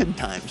 Maybe 10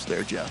 times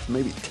there, Jeff.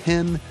 Maybe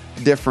 10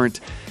 different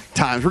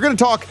times. We're going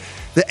to talk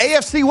the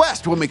AFC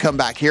West when we come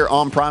back here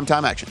on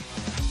Primetime Action.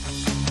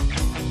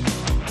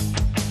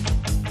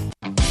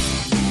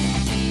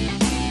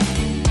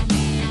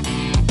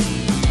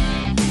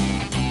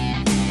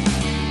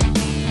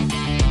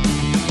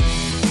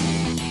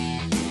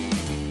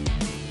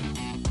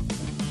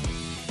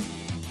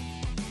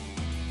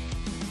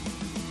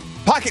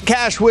 Pocket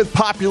Cash with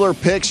Popular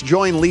Picks.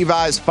 Join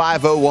Levi's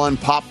 501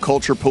 Pop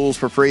Culture Pools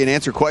for free and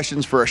answer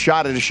questions for a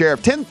shot at a share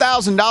of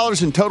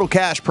 $10,000 in total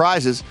cash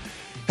prizes.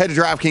 Head to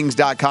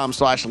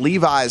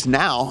DraftKings.com/Levi's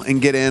now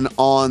and get in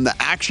on the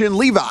action.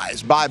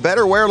 Levi's, buy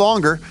better, wear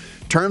longer.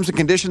 Terms and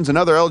conditions and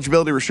other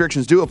eligibility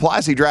restrictions do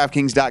apply. See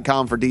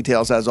DraftKings.com for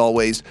details. As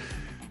always,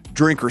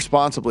 drink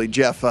responsibly.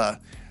 Jeff,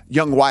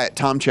 young Wyatt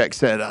Tomchek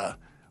said,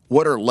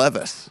 what are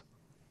Levis?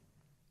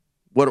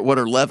 What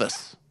are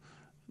Levis?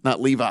 Not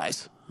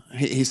Levi's.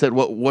 He said,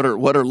 "What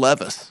are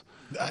Levis?"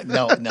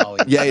 No.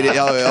 Yeah, he did.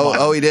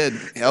 He did.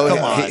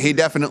 He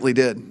definitely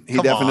did. He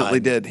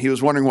definitely did. He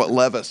was wondering what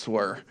Levis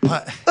were.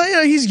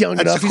 He's young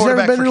That's enough. the He's never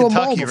quarterback been for to a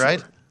Kentucky, mall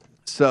right?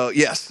 So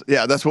yes,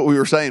 that's what we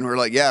were saying. We're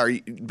like,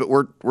 but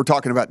we're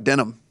talking about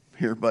denim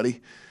here,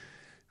 buddy.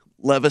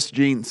 Levis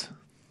jeans.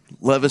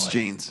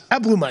 Jeans.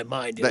 That blew my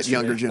mind. That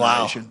younger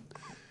generation.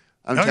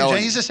 Wow. I'm telling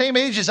you, he's the same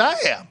age as I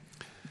am.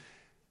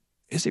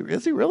 Is he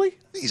really?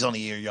 He's only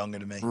a year younger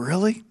than me.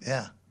 Really?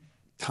 Yeah.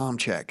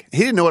 Tomchek. He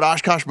didn't know what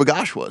Oshkosh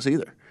Bagosh was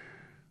either.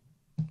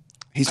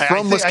 He's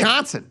from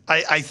Wisconsin.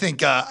 I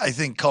think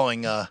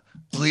calling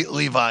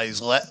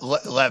Levi's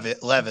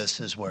Levis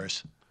is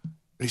worse.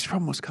 He's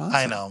from Wisconsin.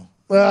 I know.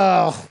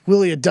 Well,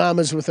 Willie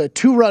Adames with a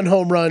 2-run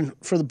home run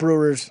for the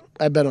Brewers.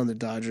 I bet on the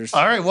Dodgers.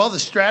 All right, well, the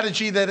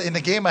strategy that in the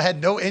game I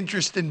had no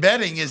interest in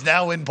betting is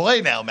now in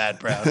play now, Matt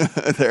Brown.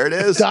 There it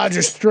is.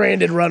 Dodgers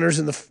stranded runners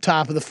in the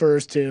top of the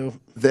first, too.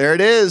 There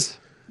it is.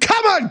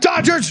 Come on,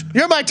 Dodgers.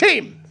 You're my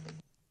team.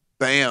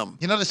 Bam.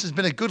 You know, this has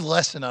been a good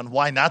lesson on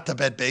why not to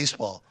bet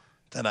baseball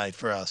tonight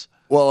for us.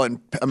 Well, and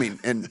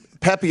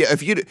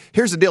Pepio,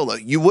 here's the deal, though.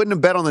 You wouldn't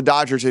have bet on the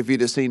Dodgers if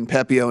you'd have seen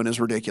Pepio in his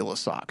ridiculous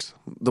socks,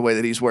 the way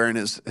that he's wearing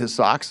his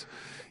socks.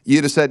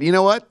 You'd have said, you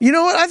know what? You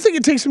know what? I think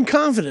it takes some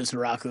confidence to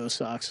rock those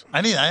socks.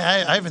 I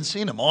haven't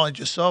seen him. All I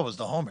just saw was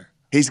the homer.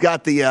 He's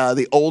got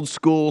the old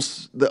school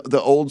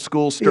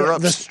stirrups. Yeah,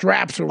 the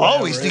straps are.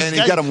 Oh, he's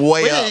got them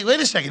way up. Wait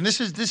a second.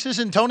 This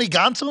isn't Tony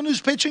Gonsolin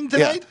who's pitching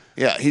tonight?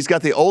 Yeah. He's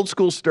got the old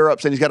school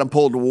stirrups and he's got them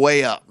pulled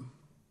way up.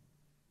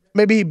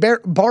 Maybe he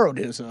borrowed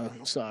his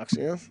socks.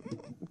 Yeah.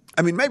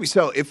 I mean, maybe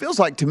so. It feels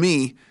like to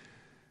me,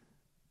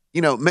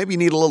 maybe you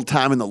need a little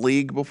time in the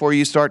league before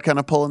you start kind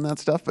of pulling that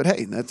stuff. But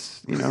hey,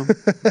 that's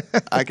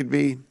I could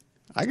be.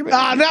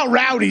 Now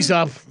Rowdy's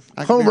up.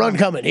 Home run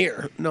coming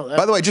here. No.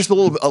 By the way, just a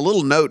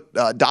little note: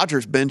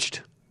 Dodgers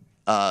benched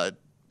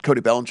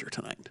Cody Bellinger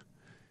tonight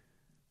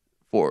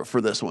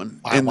for this one.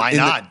 Why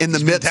not? In the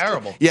midst,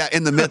 terrible. Yeah,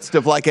 in the midst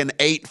of like an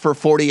 8 for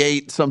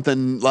 48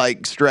 something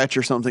like stretch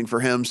or something for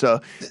him. So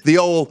the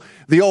old.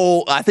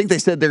 I think they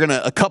said they're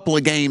gonna a couple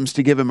of games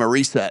to give him a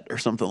reset or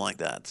something like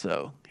that.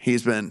 So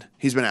he's been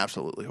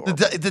absolutely horrible.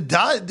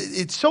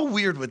 It's so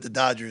weird with the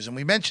Dodgers, and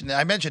we mentioned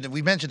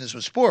this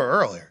with Sporer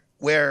earlier,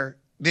 where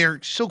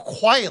they're so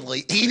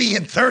quietly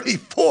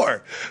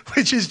 80-34,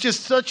 which is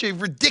just such a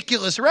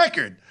ridiculous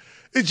record.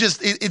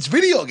 It's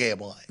video game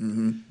like.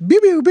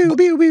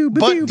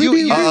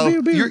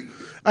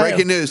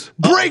 Breaking news.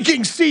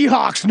 Breaking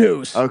Seahawks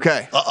news.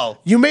 Okay.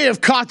 You may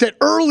have caught that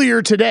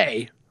earlier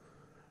today.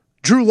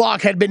 Drew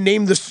Lock had been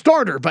named the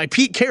starter by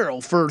Pete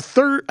Carroll for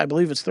I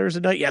believe it's Thursday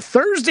night. Yeah,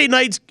 Thursday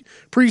night's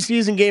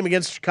preseason game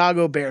against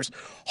Chicago Bears.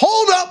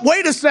 Hold up,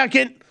 wait a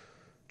second.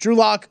 Drew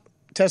Lock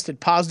tested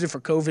positive for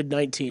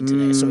COVID-19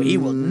 today, so he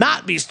will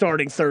not be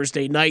starting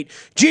Thursday night.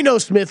 Geno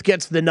Smith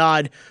gets the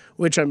nod,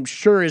 which I'm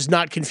sure is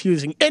not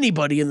confusing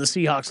anybody in the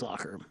Seahawks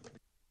locker room.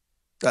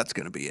 That's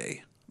going to be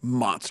a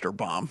monster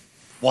bomb.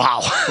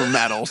 Wow. From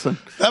Matt Olson.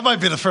 That might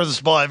be the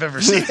furthest ball I've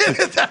ever seen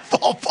at that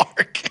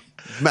ballpark.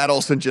 Matt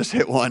Olson just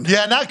hit one.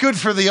 Yeah, not good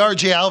for the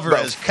R.J.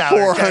 Alvarez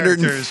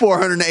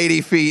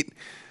 480 feet.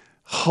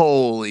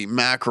 Holy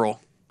mackerel.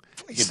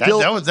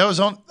 That was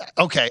on.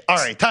 Okay, all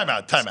right,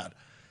 timeout.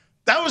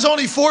 That was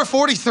only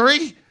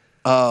 443?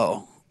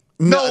 Oh.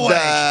 No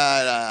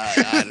way.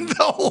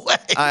 No way.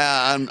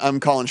 I'm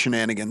calling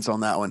shenanigans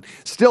on that one.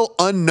 Still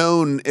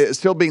unknown,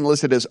 still being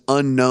listed as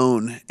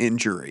unknown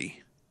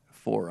injury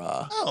for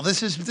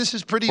this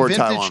is pretty vintage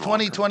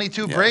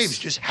 2022 Yes. Braves.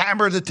 Just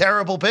hammered a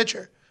terrible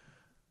pitcher.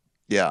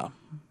 Yeah.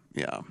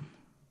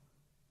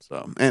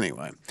 So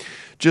anyway,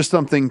 just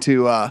something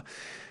to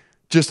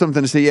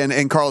see.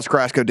 And Carlos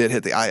Carrasco did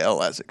hit the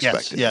IL as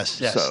expected. Yes.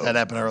 So, that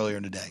happened earlier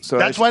in the day. So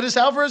that's why this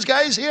Alvarez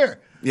guy is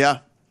here. Yeah.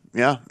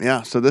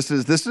 So this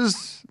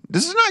is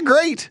not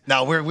great.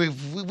 No,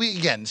 we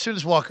again, as soon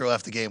as Walker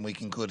left the game, we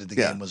concluded the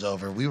game was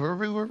over. We were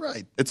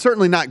right. It's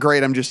certainly not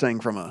great. I'm just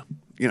saying from a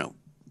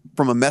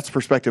Mets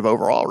perspective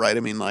overall, right? I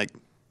mean, like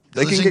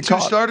they Losing can get two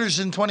caught. starters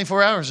in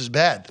 24 hours is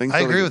bad. I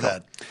agree with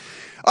that.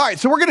 All right,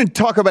 so we're going to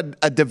talk about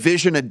a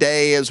division a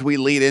day as we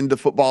lead into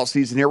football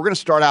season here. We're going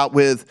to start out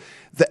with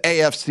the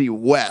AFC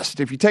West.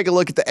 If you take a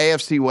look at the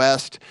AFC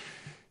West,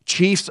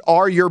 Chiefs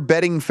are your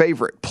betting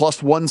favorite,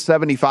 plus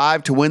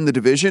 175 to win the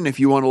division. If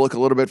you want to look a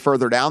little bit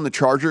further down, the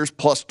Chargers,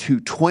 plus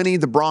 220.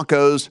 The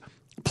Broncos,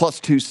 plus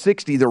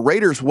 260. The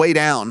Raiders way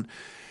down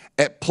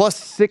at plus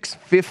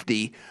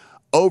 650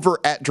 over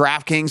at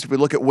DraftKings. If we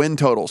look at win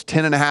totals,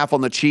 10.5 on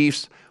the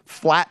Chiefs,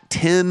 flat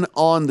 10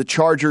 on the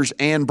Chargers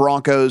and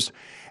Broncos,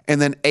 and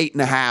then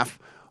 8.5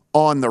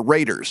 on the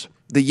Raiders.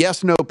 The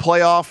yes-no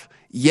playoff,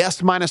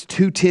 yes minus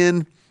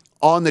 210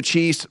 on the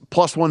Chiefs,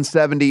 plus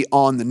 170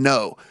 on the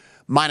no.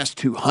 Minus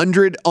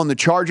 200 on the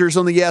Chargers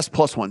on the yes,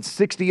 plus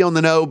 160 on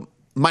the no.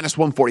 Minus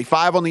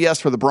 145 on the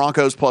yes for the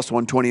Broncos, plus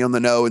 120 on the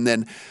no. And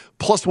then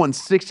plus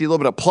 160, a little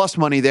bit of plus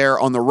money there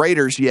on the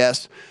Raiders,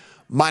 yes.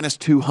 Minus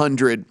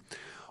 200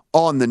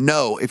 on the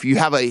no. If you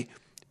have a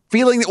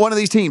feeling that one of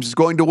these teams is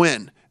going to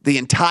win the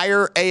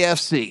entire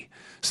AFC,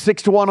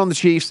 6-1 on the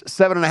Chiefs,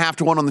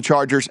 7.5-1 on the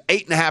Chargers,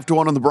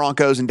 8.5-1 on the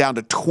Broncos, and down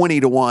to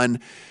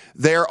 20-1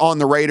 there on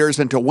the Raiders.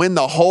 And to win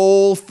the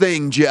whole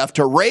thing, Jeff,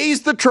 to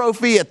raise the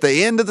trophy at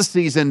the end of the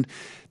season,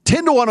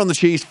 10-1 on the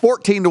Chiefs,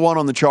 14-1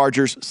 on the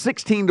Chargers,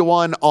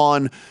 16-1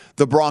 on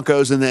the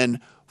Broncos, and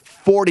then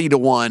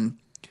 40-1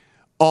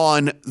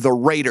 on the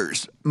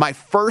Raiders. My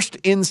first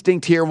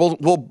instinct here,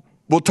 we'll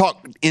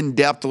talk in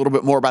depth a little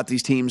bit more about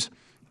these teams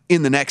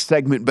in the next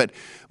segment, but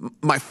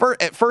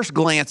at first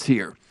glance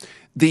here,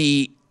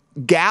 the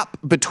gap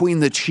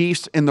between the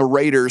Chiefs and the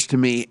Raiders to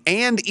me,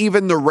 and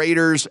even the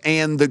Raiders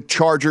and the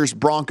Chargers,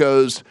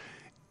 Broncos,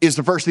 is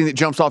the first thing that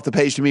jumps off the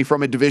page to me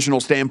from a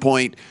divisional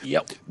standpoint.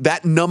 Yep.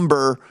 That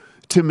number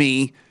to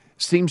me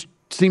seems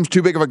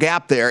too big of a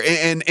gap there.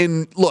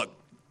 And look,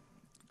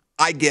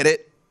 I get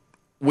it.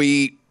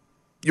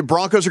 your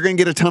Broncos are going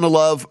to get a ton of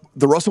love.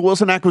 The Russell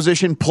Wilson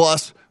acquisition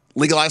plus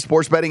legalized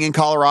sports betting in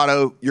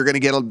Colorado, you're going to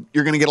get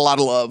a lot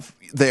of love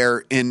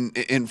there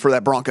in for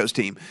that Broncos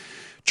team.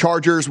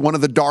 Chargers, one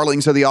of the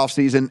darlings of the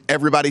offseason.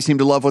 Everybody seemed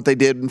to love what they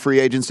did in free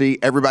agency.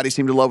 Everybody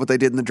seemed to love what they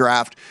did in the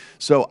draft.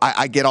 So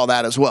I get all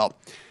that as well.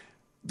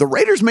 The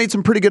Raiders made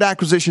some pretty good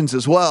acquisitions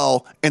as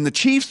well, and the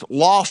Chiefs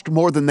lost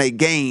more than they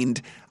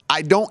gained.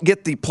 I don't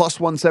get the plus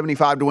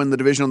 175 to win the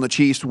division on the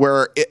Chiefs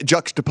where it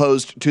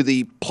juxtaposed to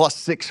the plus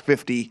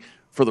 650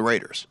 for the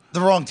Raiders.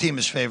 The wrong team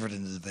is favored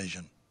in the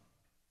division.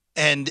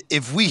 And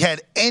if we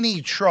had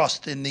any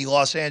trust in the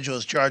Los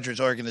Angeles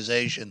Chargers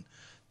organization,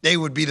 they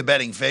would be the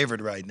betting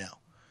favorite right now.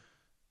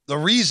 The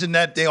reason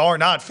that they are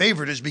not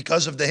favored is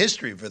because of the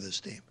history for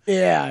this team.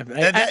 Yeah.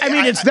 I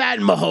mean, it's that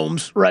and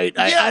Mahomes, right?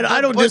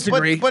 I don't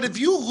disagree. But if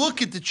you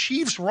look at the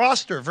Chiefs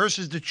roster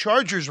versus the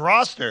Chargers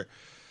roster,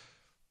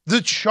 the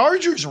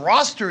Chargers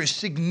roster is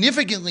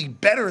significantly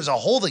better as a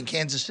whole than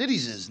Kansas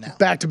City's is now.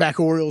 Back-to-back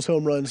Orioles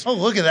home runs. Oh,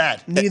 look at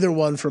that. Neither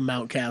one from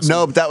Mountcastle.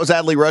 No, but that was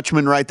Adley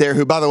Rutschman right there,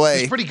 who, by the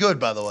way... He's pretty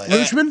good, by the way.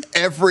 Rutschman?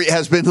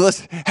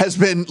 Has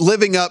been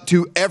living up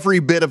to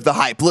every bit of the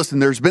hype. Listen,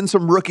 there's been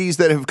some rookies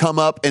that have come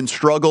up and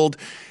struggled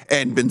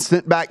and been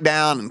sent back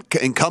down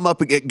and come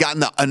up and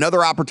gotten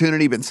another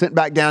opportunity, been sent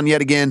back down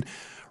yet again.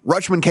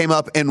 Rutschman came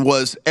up and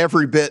was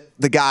every bit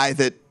the guy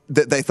that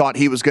they thought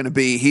he was going to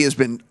be. He has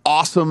been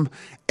awesome.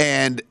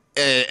 And,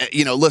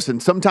 listen,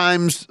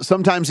 sometimes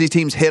these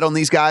teams hit on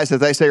these guys that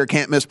they say are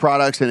can't miss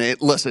products. And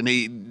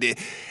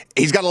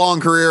he's got a long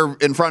career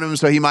in front of him,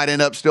 so he might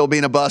end up still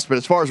being a bust. But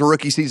as far as a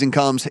rookie season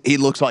comes, he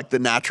looks like the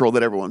natural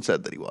that everyone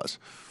said that he was.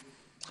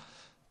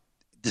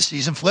 The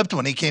season flipped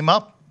when he came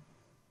up.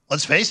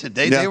 Let's face it,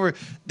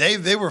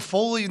 they were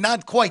fully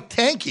not quite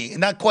tanky and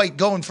not quite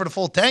going for the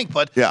full tank.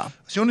 But as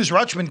soon as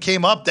Rutschman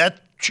came up,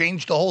 that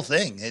changed the whole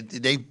thing.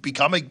 They've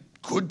become a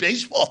good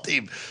baseball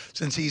team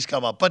since he's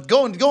come up. But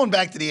going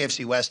back to the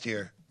AFC West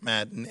here,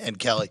 Matt and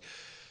Kelly,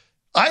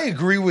 I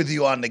agree with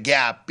you on the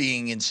gap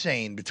being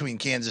insane between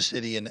Kansas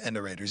City and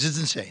the Raiders. It's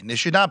insane. There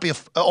should not be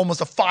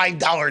almost a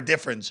 $5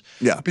 difference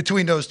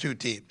between those two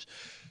teams.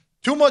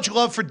 Too much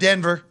love for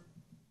Denver.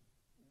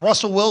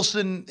 Russell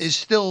Wilson is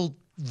still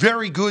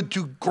very good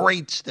to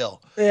great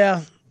still.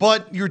 Yeah.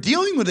 But you're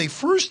dealing with a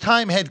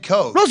first-time head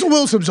coach. Russell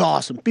Wilson's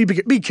awesome. Be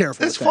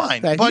careful. That's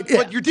fine.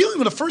 But you're dealing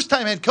with a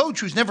first-time head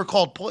coach who's never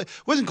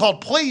wasn't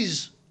called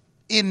plays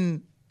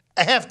in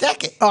a half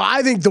decade.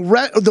 I think the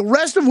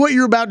rest of what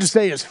you're about to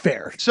say is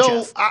fair.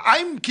 So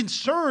I'm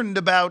concerned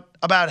about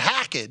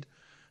Hackett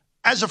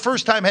as a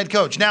first-time head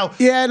coach. Now,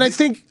 and I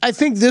think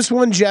this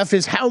one, Jeff,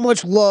 is how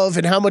much love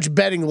and how much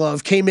betting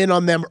love came in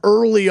on them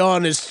early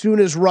on as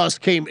soon as Russ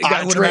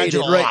got traded,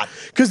 right?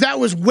 Because that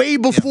was way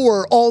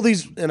before all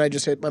these, and I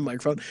just hit my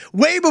microphone,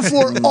 way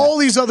before all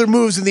these other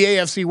moves in the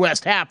AFC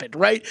West happened,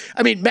 right?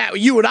 I mean, Matt,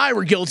 you and I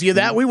were guilty of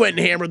that. We went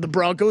and hammered the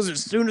Broncos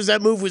as soon as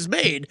that move was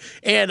made,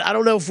 and I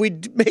don't know if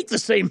we'd make the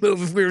same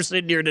move if we were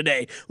sitting here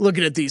today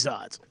looking at these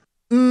odds.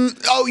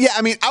 I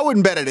mean, I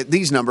wouldn't bet it at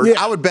these numbers.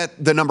 Yeah. I would bet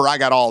the number I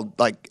got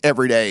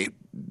every day,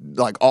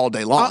 all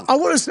day long.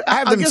 I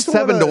have them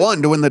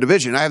 7-1 to win the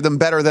division. I have them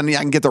better than I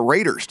can get the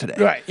Raiders today.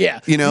 Right, yeah.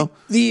 You know?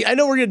 I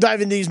know we're going to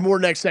dive into these more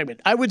next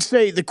segment. I would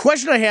say the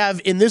question I have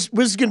in this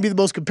is going to be the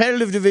most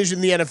competitive division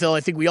in the NFL.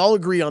 I think we all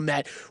agree on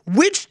that.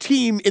 Which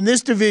team in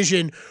this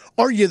division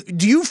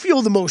do you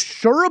feel the most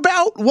sure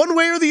about one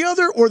way or the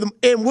other,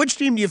 and which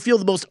team do you feel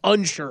the most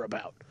unsure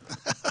about?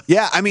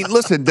 Yeah, I mean,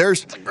 listen,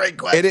 there's a great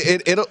question.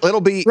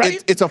 It'll be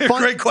right? It's a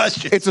fun, great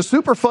question. It's a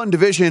super fun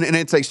division, and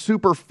it's a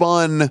super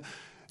fun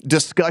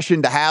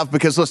discussion to have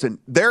because listen,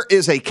 there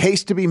is a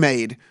case to be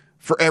made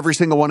for every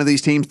single one of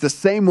these teams. The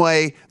same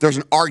way there's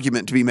an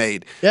argument to be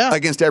made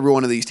against every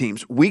one of these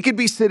teams. We could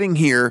be sitting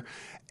here,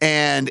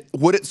 and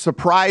would it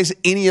surprise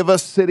any of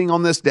us sitting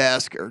on this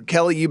desk, or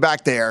Kelly, you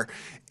back there,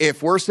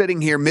 if we're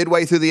sitting here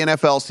midway through the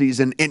NFL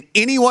season and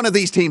any one of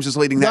these teams is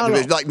leading that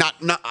division? Like not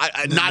in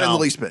the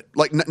least bit.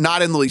 Like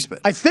not in the least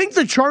bit. I think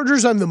the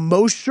Chargers I'm the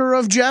most sure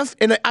of, Jeff,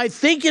 and I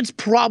think it's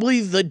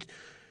probably the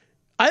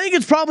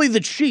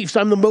Chiefs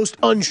I'm the most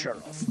unsure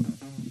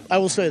of. I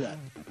will say that.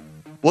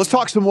 Well, let's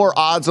talk some more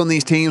odds on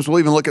these teams. We'll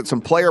even look at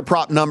some player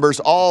prop numbers,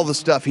 all the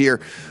stuff here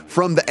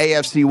from the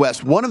AFC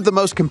West. One of the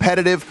most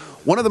competitive,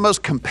 one of the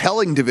most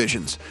compelling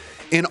divisions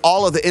in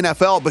all of the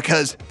NFL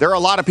because there are a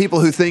lot of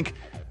people who think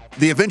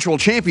the eventual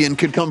champion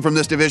could come from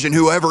this division,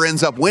 whoever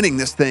ends up winning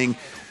this thing.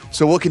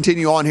 So we'll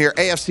continue on here.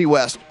 AFC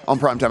West on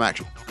Primetime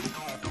Action.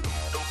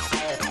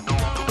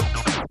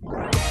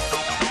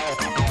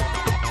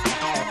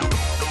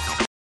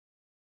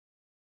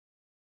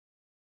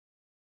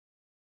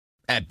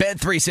 At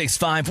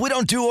Bet365, we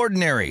don't do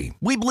ordinary.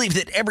 We believe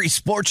that every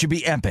sport should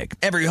be epic.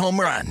 Every home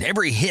run,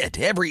 every hit,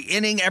 every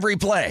inning, every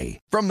play.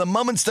 From the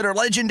moments that are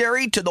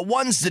legendary to the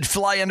ones that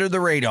fly under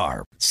the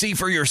radar. See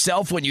for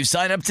yourself when you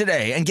sign up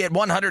today and get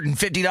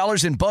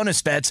 $150 in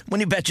bonus bets when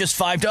you bet just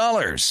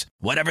 $5.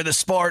 Whatever the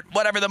sport,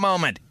 whatever the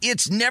moment,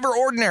 it's never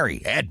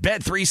ordinary at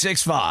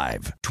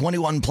Bet365.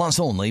 21 plus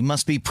only.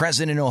 Must be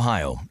present in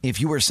Ohio.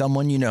 If you or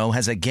someone you know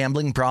has a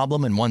gambling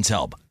problem and wants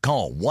help,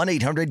 call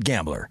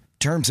 1-800-GAMBLER.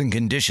 Terms and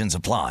conditions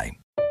apply.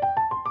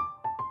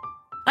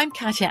 I'm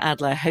Katya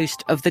Adler,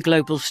 host of The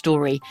Global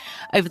Story.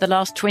 Over the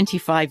last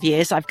 25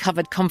 years, I've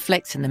covered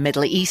conflicts in the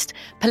Middle East,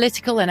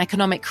 political and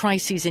economic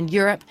crises in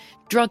Europe,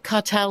 drug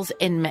cartels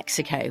in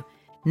Mexico.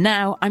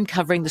 Now I'm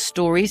covering the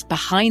stories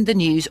behind the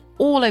news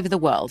all over the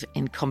world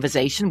in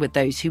conversation with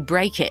those who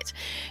break it.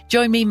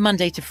 Join me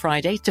Monday to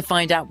Friday to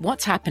find out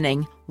what's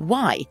happening,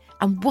 why,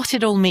 and what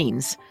it all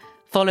means.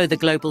 Follow The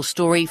Global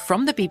Story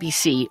from the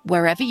BBC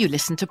wherever you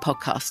listen to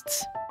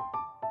podcasts.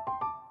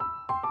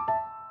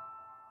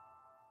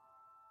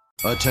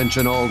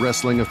 Attention all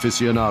wrestling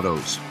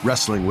aficionados.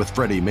 Wrestling with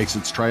Freddie makes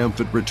its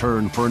triumphant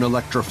return for an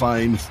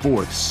electrifying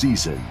 4th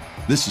season.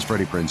 This is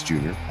Freddie Prinze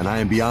Jr., and I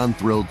am beyond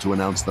thrilled to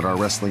announce that our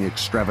wrestling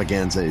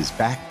extravaganza is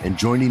back, and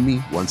joining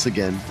me once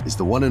again is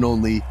the one and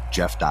only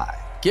Jeff Dye.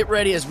 Get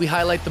ready as we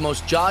highlight the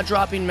most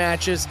jaw-dropping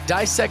matches,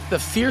 dissect the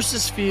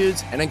fiercest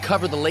feuds, and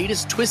uncover the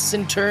latest twists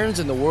and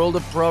turns in the world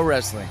of pro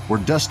wrestling. We're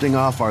dusting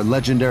off our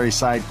legendary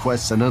side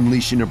quests and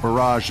unleashing a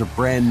barrage of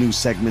brand new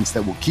segments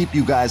that will keep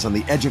you guys on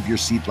the edge of your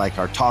seat like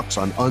our talks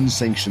on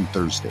Unsanctioned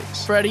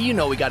Thursdays. Freddie, you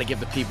know we got to give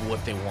the people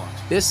what they want.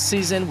 This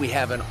season, we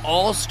have an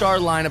all-star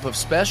lineup of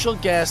special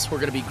guests who are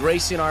going to be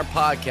gracing our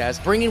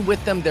podcast, bringing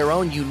with them their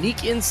own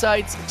unique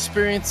insights,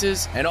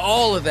 experiences, and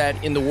all of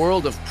that in the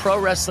world of pro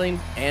wrestling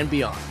and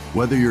beyond.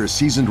 Whether you're a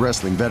seasoned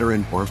wrestling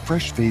veteran or a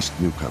fresh-faced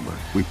newcomer,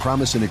 we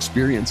promise an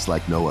experience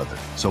like no other.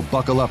 So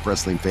buckle up,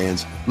 wrestling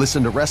fans.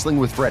 Listen to Wrestling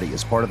with Freddie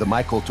as part of the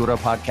My Cultura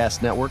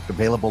Podcast Network,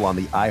 available on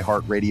the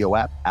iHeartRadio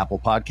app, Apple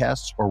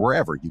Podcasts, or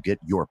wherever you get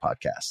your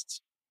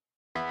podcasts.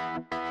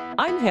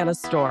 I'm Hannah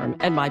Storm,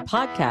 and my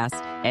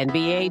podcast,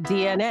 NBA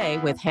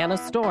DNA with Hannah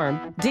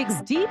Storm,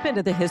 digs deep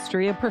into the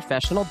history of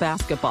professional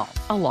basketball,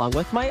 along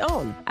with my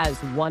own, as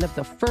one of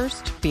the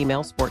first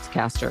female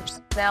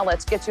sportscasters. Now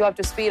let's get you up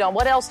to speed on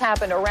what else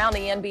happened around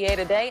the NBA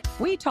today.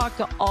 We talked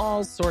to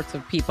all sorts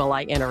of people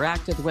I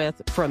interacted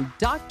with, from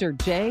Dr.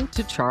 J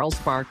to Charles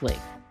Barkley,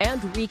 and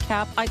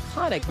recap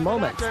iconic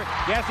moments.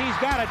 Yes, he's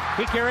got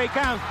it. Here he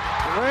comes.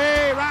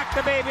 Way rock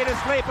the baby to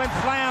sleep and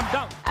slam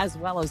dunk. As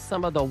well as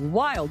some of the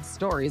wild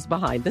stories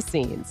behind the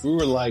scenes. We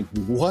were like,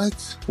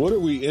 what? What are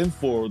we in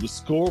for? The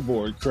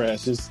scoreboard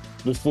crashes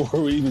before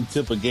we even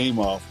tip a game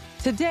off.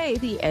 Today,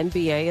 the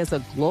NBA is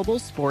a global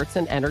sports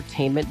and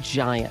entertainment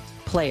giant.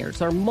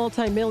 Players are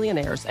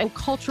multimillionaires and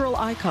cultural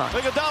icons.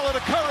 Iguodala to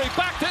Curry,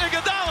 back to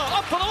Iguodala,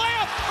 up for the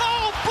layup.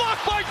 Oh,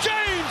 blocked by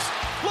James.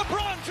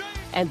 LeBron James.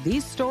 And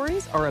these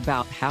stories are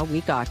about how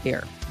we got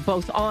here,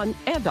 both on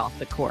and off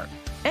the court.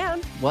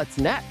 And what's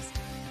next?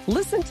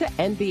 Listen to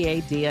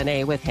NBA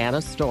DNA with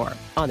Hannah Storm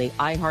on the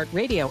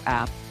iHeartRadio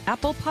app,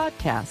 Apple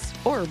Podcasts,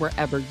 or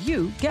wherever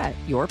you get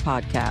your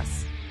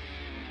podcasts.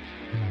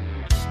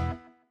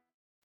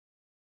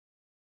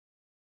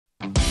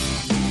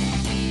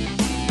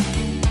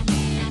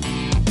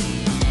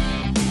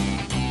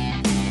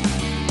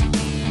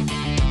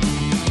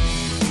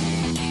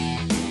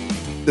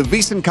 The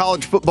VSiN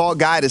College Football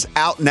Guide is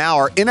out now.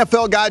 Our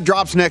NFL Guide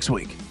drops next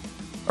week.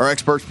 Our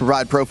experts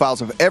provide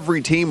profiles of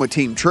every team with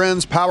team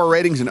trends, power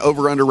ratings, and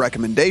over-under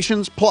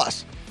recommendations,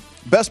 plus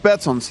best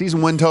bets on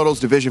season win totals,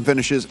 division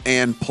finishes,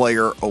 and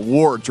player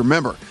awards.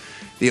 Remember,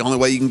 the only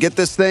way you can get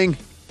this thing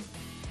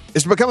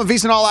is to become a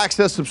VSiN All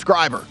Access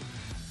subscriber.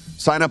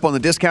 Sign up on the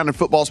discounted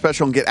football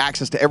special and get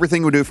access to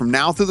everything we do from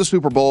now through the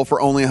Super Bowl for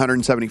only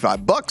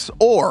 $175,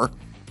 or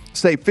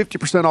save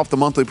 50% off the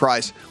monthly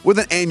price with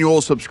an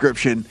annual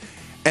subscription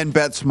and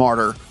bet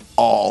smarter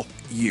all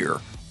year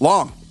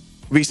long.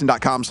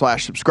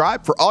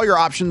 VSiN.com/subscribe for all your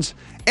options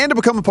and to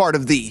become a part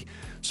of the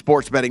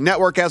Sports Betting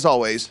Network. As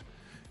always,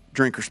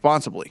 drink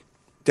responsibly.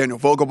 Daniel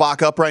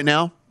Vogelbach up right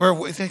now.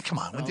 Come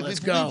on. Let's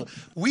go.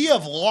 We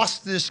have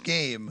lost this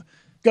game.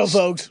 Go,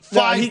 folks.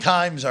 Five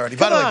times already.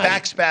 By the way,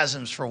 back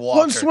spasms for Walker.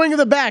 One swing of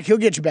the back, he'll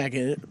get you back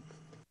in it.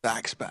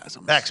 Back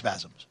spasms. Back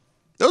spasms.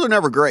 Those are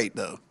never great,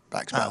 though,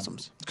 back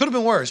spasms. Could have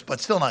been worse, but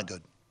still not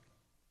good.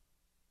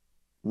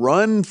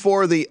 Run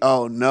for the,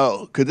 oh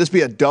no. Could this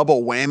be a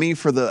double whammy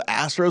for the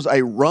Astros?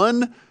 A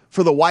run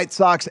for the White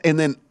Sox, and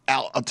then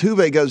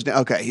Altuve goes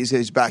down. Okay,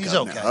 he's back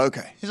up now.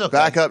 Okay. He's okay.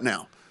 Back up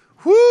now.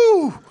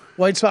 Woo!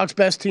 White Sox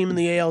best team in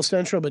the AL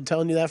Central. Been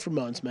telling you that for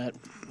months, Matt.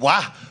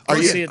 Wow.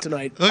 You'll see it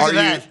tonight. Look at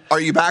that. Are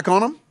you back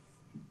on them?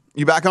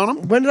 You back on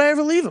them? When did I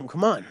ever leave them?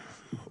 Come on.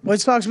 White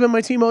Sox have been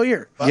my team all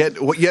year. You had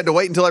to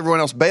wait until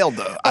everyone else bailed,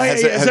 though.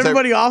 Is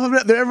everybody off of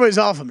it? Everybody's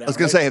off of it now. I was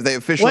going to say, have they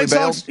officially White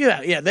bailed? Sox,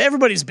 yeah,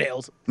 everybody's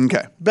bailed.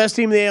 Okay. Best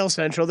team in the AL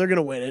Central. They're going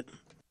to win it.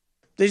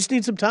 They just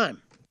need some time.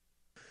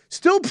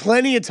 Still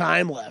plenty of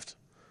time left.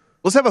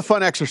 Let's have a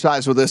fun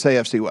exercise with this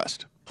AFC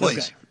West.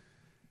 Please.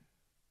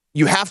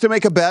 You have to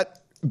make a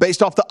bet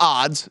based off the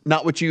odds,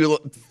 not what you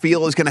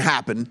feel is going to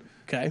happen.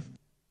 Okay.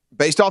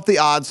 Based off the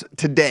odds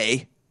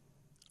today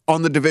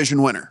on the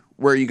division winner.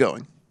 Where are you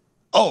going?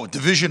 Oh,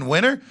 division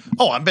winner?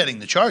 Oh, I'm betting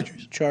the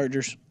Chargers.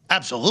 Chargers.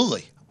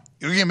 Absolutely.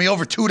 You're giving me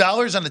over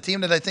 $2 on the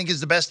team that I think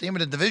is the best team in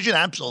the division?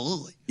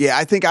 Absolutely. Yeah,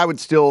 I think I would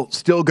still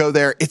go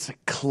there. It's a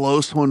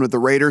close one with the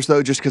Raiders,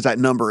 though, just because that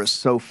number is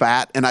so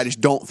fat, and I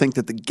just don't think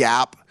that the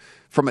gap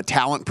from a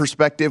talent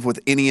perspective with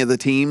any of the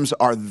teams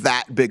are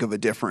that big of a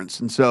difference.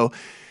 And so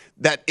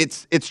that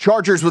it's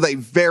Chargers with a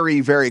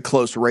very, very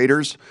close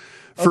Raiders.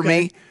 For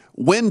me,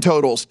 win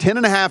totals,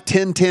 10.5,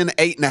 10,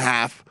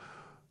 8.5,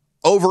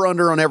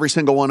 over-under on every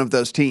single one of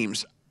those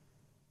teams.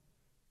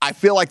 I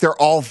feel like they're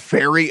all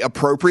very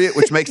appropriate,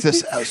 which makes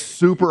this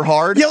super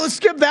hard. Yeah, let's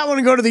skip that one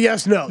and go to the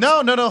yes/no.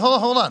 No.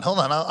 Hold on.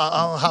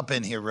 I'll hop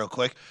in here real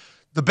quick.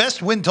 The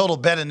best win total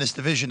bet in this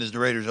division is the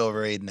Raiders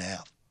over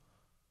 8.5.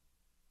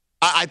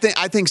 I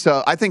think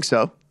so.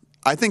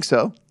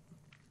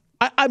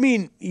 I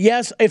mean,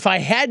 yes, if I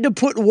had to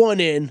put one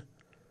in.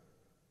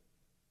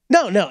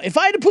 No. If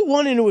I had to put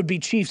one in, it would be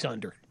Chiefs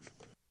under.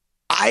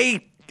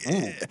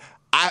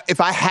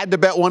 If I had to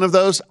bet one of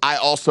those, I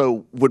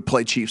also would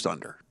play Chiefs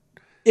under.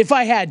 If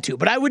I had to,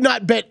 but I would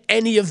not bet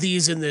any of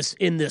these in this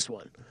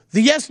one.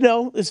 The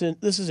yes/no, this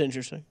is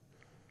interesting.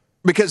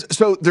 Because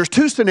so there's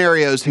two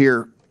scenarios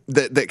here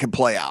that can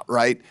play out,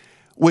 right?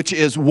 Which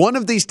is one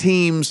of these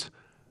teams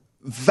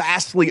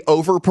vastly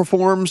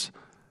overperforms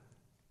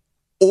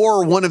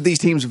or one of these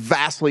teams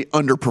vastly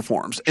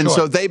underperforms. And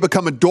so they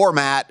become a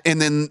doormat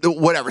and then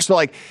whatever. So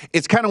like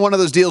it's kind of one of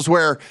those deals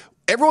where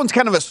everyone's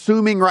kind of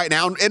assuming right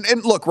now,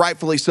 and look,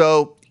 rightfully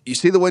so, you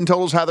see the win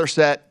totals, how they're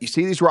set. You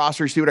see these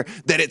rosters, you see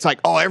whatever, that it's like,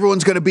 oh,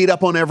 everyone's going to beat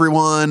up on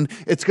everyone.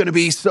 It's going to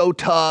be so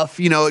tough,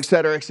 et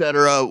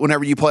cetera,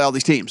 whenever you play all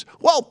these teams.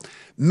 Well,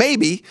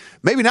 maybe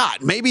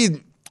not. Maybe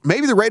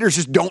the Raiders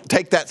just don't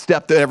take that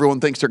step that everyone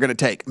thinks they're going to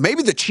take.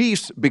 Maybe the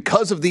Chiefs,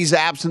 because of these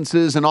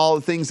absences and all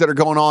the things that are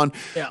going on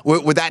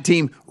with that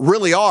team,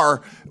 really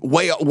are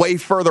way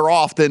further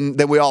off than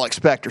we all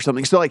expect or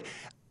something. So, like,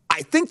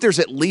 I think there's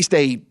at least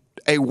a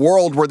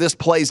world where this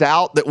plays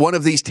out that one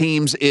of these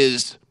teams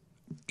is,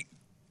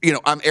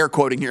 I'm air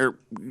quoting here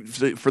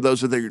for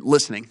those of you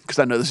listening, because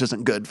I know this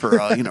isn't good for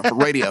for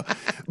radio,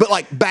 but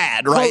like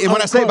bad, right? And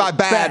when I say by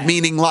bad,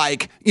 meaning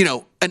like,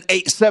 an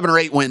 7 or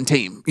 8 win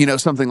team,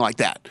 something like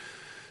that.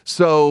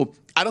 So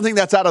I don't think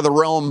that's out of the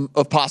realm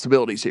of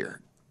possibilities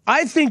here.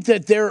 I think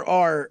that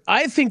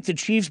the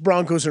Chiefs,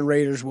 Broncos, and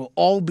Raiders will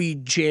all be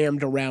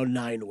jammed around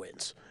 9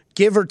 wins,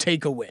 give or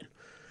take a win.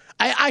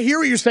 I hear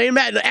what you're saying,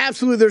 Matt, and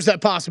absolutely there's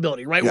that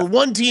possibility, right? Yeah. Where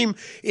one team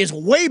is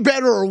way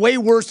better or way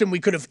worse than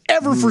we could have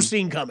ever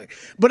foreseen coming.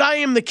 But I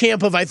am the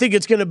camp of I think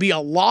it's going to be a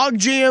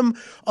logjam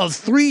of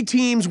 3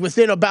 teams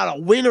within about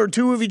a win or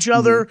 2 of each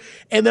other,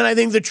 and then I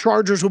think the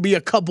Chargers will be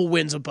a couple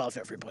wins above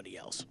everybody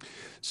else.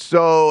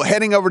 So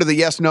heading over to the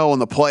yes/no on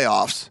the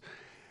playoffs,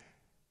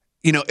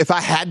 if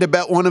I had to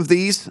bet one of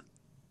these,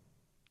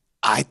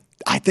 I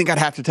think I'd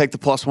have to take the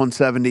plus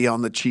 170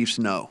 on the Chiefs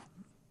no.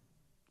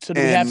 So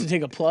do we have to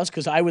take a plus?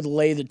 Because I would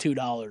lay the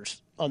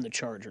 $2 on the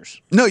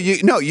Chargers. No, you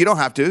don't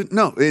have to.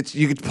 No,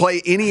 you could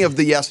play any of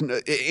the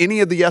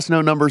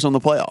yes/no numbers on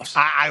the playoffs.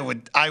 I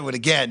would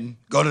again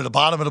go to the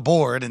bottom of the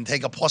board and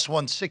take a plus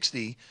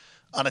 160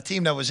 on a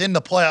team that was in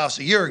the playoffs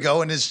a year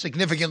ago and is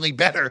significantly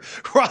better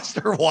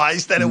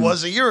roster-wise than it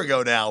was a year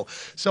ago now.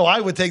 So I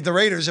would take the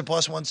Raiders at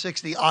plus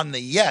 160 on the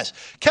yes.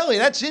 Kelly,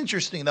 that's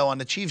interesting though on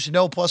the Chiefs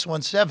no plus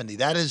 170.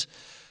 That is.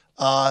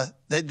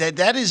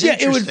 That is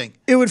interesting.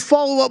 It would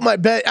follow up my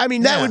bet. I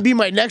mean, that would be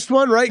my next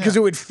one, right? Because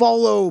it would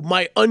follow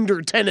my under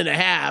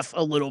 10.5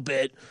 a little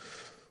bit.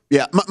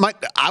 Yeah,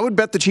 I would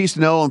bet the Chiefs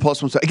no on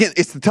plus 170. Again,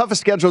 it's the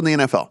toughest schedule in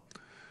the NFL.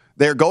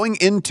 They're going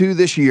into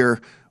this year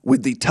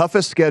with the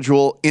toughest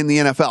schedule in the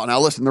NFL.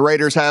 Now, listen, the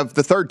Raiders have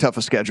the 3rd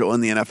toughest schedule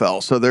in the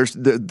NFL, so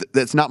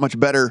that's not much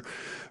better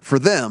for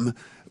them.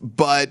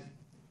 But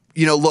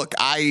look,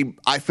 I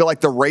feel like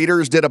the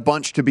Raiders did a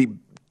bunch to be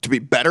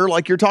better,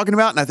 like you're talking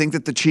about. And I think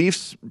that the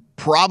Chiefs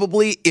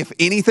probably, if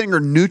anything, are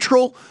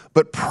neutral,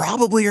 but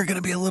probably are going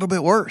to be a little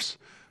bit worse.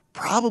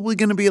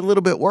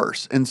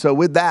 And so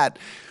with that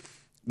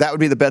would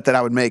be the bet that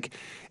I would make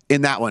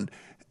in that one.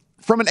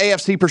 From an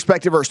AFC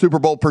perspective or a Super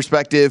Bowl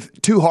perspective,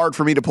 too hard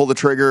for me to pull the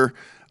trigger,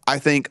 I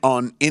think,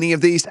 on any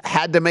of these.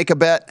 Had to make a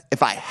bet.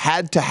 If I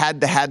had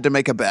to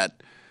make a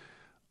bet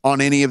on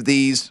any of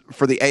these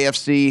for the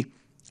AFC,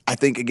 I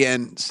think,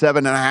 again,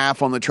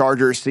 7.5 on the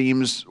Chargers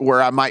seems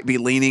where I might be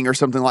leaning or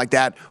something like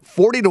that.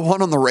 40-1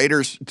 on the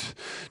Raiders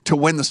to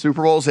win the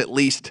Super Bowl is at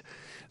least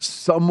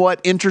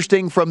somewhat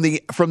interesting from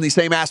the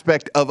same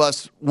aspect of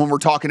us when we're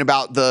talking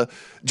about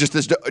just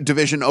this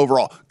division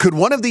overall. Could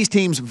one of these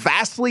teams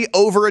vastly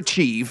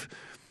overachieve,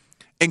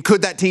 and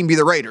could that team be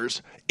the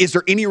Raiders? Is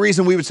there any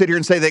reason we would sit here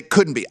and say that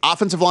couldn't be?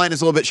 Offensive line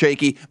is a little bit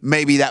shaky.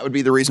 Maybe that would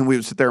be the reason we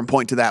would sit there and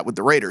point to that with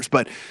the Raiders.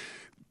 But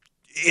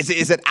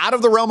Is it out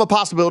of the realm of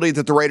possibility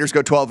that the Raiders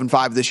go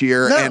 12-5 this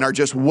year and are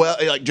just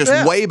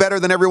way better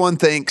than everyone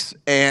thinks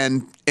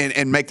and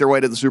make their way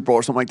to the Super Bowl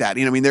or something like that?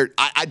 You know, I mean,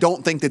 I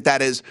don't think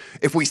that is,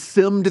 if we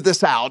simmed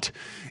this out,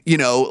 you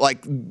know,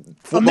 like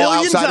Football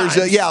Outsiders,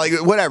 like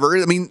whatever.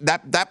 I mean,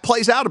 that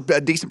plays out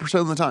a decent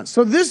percent of the time.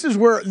 So this is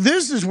where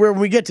when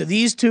we get to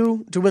these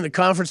two to win the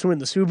conference, to win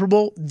the Super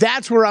Bowl,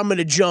 that's where I'm going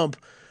to jump.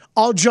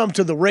 I'll jump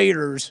to the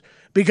Raiders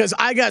because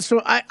I've got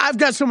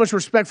so much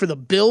respect for the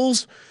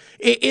Bills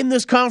in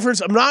this conference.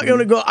 I'm not going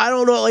to go. I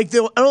don't know.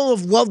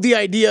 Love the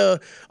idea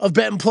of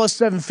betting plus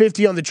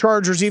 750 on the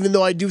Chargers, even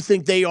though I do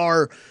think they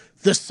are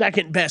the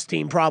second best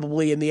team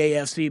probably in the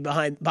AFC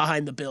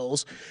behind the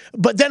Bills.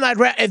 But then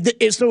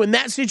so in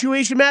that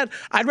situation, Matt,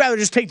 I'd rather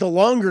just take the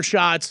longer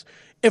shots.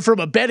 And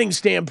from a betting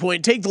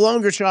standpoint, take the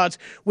longer shots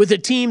with a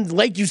team,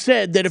 like you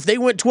said, that if they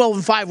went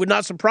 12-5 would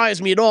not surprise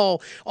me at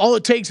all. All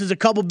it takes is a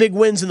couple big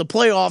wins in the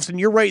playoffs, and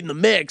you're right in the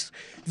mix.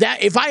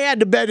 That if I had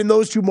to bet in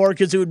those two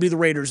markets, it would be the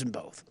Raiders in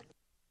both.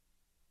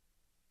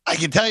 I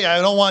can tell you, I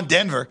don't want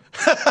Denver.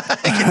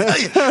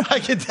 I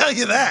can tell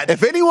you that.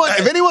 If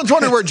anyone's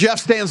wondering where Jeff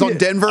stands on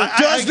Denver,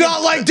 does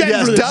not like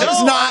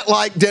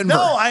Denver.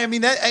 No, I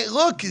mean,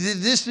 look,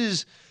 this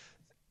is.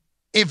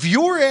 If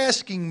you're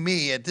asking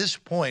me at this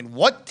point,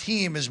 what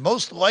team is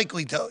most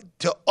likely to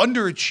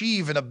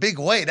underachieve in a big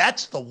way,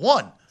 that's the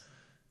one.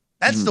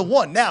 That's the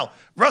one. Now,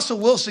 Russell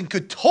Wilson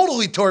could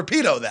totally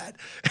torpedo that,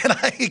 and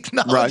I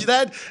acknowledge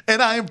that,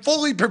 and I am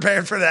fully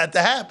prepared for that to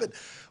happen.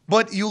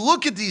 But you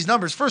look at these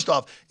numbers. First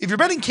off, if you're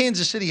betting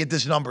Kansas City at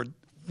this number,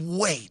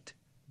 wait.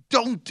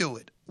 Don't do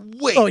it.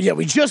 Wait. Oh, yeah,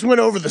 we just went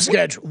over the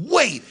schedule.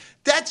 Wait.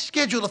 That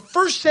schedule, the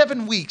first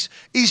 7 weeks,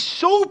 is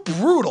so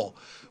brutal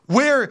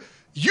where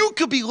you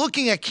could be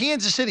looking at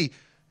Kansas City.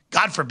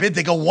 God forbid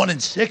they go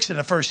 1-6 in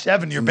the first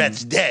 7. Your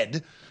bet's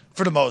dead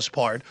for the most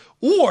part.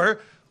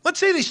 Or let's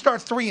say they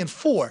start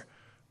 3-4.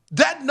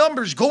 That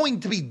number's going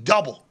to be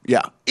double.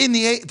 Yeah. In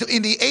the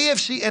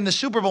AFC and the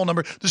Super Bowl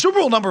number. The Super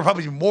Bowl number will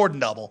probably be more than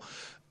double.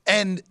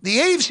 And the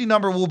AFC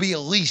number will be at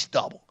least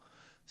double.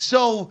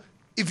 So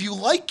if you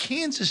like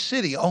Kansas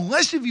City,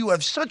 unless if you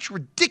have such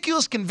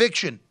ridiculous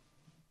conviction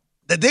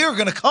that they are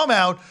going to come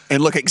out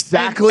and look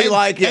exactly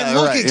like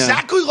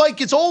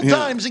its old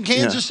times in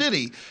Kansas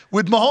City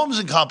with Mahomes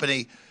and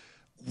company,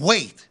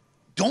 wait.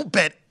 Don't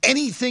bet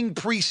anything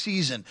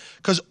preseason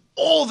because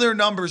all their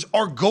numbers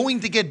are going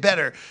to get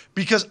better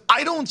because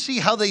I don't see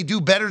how they do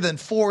better than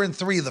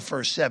 4-3 the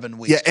first 7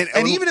 weeks. Yeah,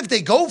 and even if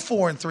they go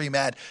 4-3,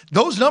 Matt,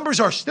 those numbers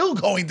are still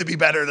going to be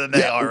better than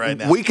they are right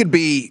now. We could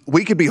be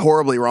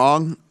horribly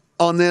wrong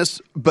on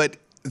this, but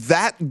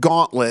that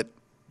gauntlet,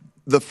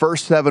 the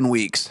first 7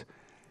 weeks,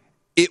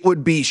 it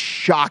would be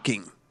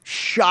shocking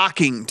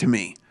to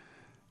me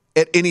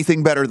at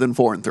anything better than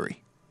 4-3.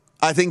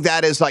 I think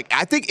that is I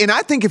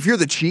think if you're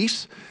the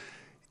Chiefs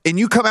and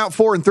you come out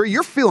 4-3,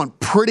 you're feeling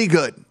pretty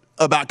good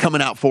about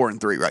coming out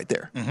 4-3 right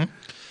there.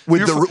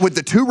 Mm-hmm. With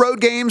the 2 road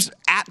games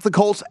at the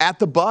Colts, at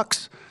the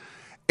Bucs,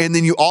 and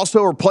then you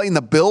also are playing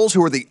the Bills,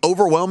 who are the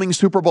overwhelming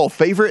Super Bowl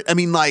favorite. I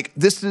mean,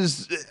 this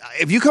is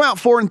if you come out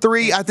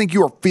 4-3, I think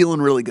you are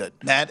feeling really good.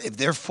 Matt, if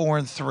they're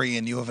 4-3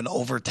 and you have an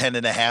over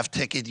 10.5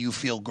 ticket, you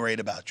feel great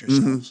about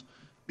yourselves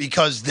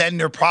because then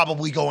they're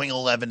probably going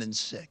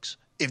 11-6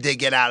 if they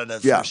get out of the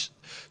first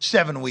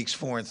 7 weeks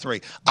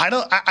 4-3.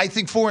 I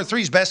think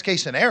 4-3 is best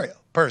case scenario,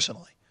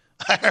 personally.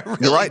 I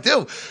really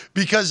do.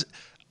 Because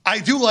I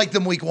do like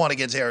them week 1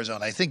 against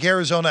Arizona. I think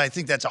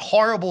that's a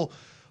horrible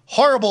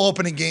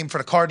opening game for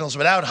the Cardinals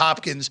without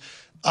Hopkins.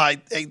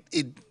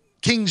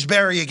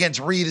 Kingsbury against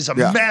Reed is a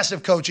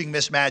massive coaching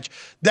mismatch.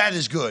 That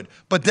is good.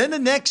 But then the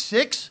next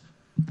 6,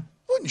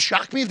 wouldn't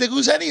shock me if they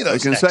lose any of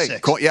those next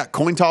 6.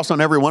 Coin toss on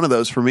every one of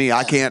those for me.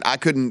 Yeah. I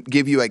couldn't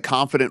give you a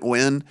confident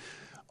win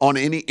on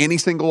any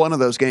single one of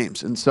those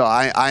games. And so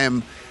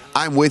I'm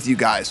with you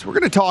guys. We're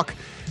going to talk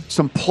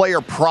some player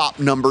prop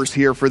numbers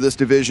here for this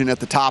division at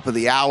the top of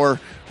the hour,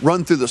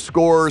 run through the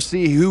scores,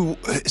 see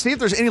if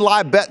there's any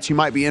live bets you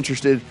might be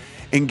interested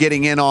in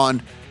getting in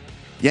on.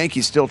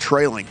 Yankees still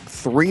trailing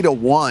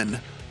 3-1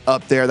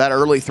 up there. That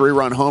early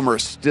 3-run homer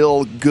is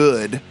still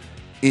good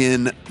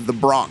in the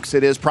Bronx.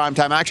 It is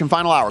primetime action,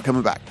 final hour,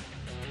 coming back.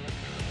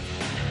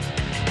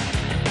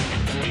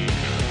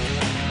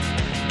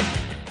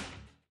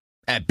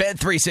 At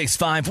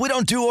Bet365, we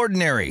don't do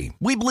ordinary.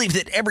 We believe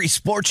that every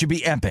sport should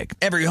be epic.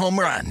 Every home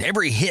run,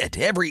 every hit,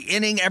 every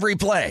inning, every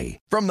play.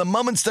 From the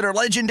moments that are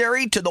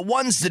legendary to the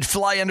ones that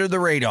fly under the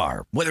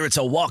radar. Whether it's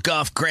a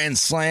walk-off grand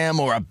slam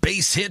or a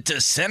base hit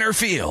to center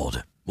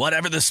field.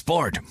 Whatever the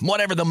sport,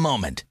 whatever the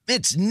moment.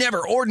 It's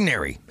never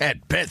ordinary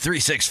at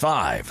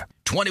Bet365.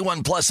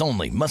 21 plus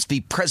only. Must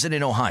be present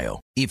in Ohio.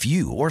 If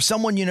you or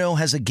someone you know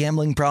has a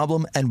gambling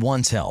problem and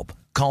wants help,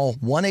 call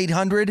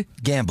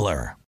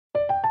 1-800-GAMBLER.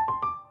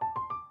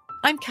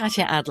 I'm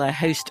Katya Adler,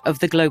 host of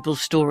The Global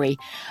Story.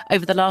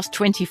 Over the last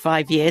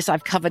 25 years,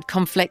 I've covered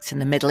conflicts in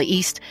the Middle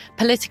East,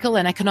 political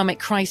and economic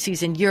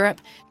crises in Europe,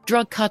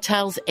 drug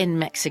cartels in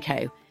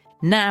Mexico.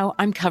 Now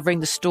I'm covering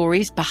the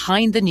stories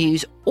behind the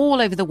news all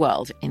over the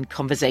world in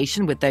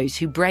conversation with those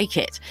who break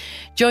it.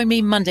 Join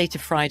me Monday to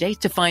Friday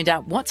to find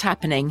out what's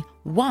happening,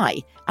 why,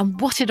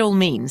 and what it all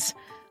means.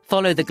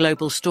 Follow The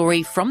Global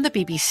Story from the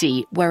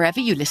BBC wherever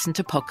you listen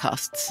to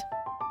podcasts.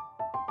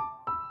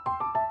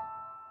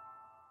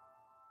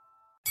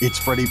 It's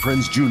Freddie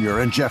Prinze Jr.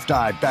 and Jeff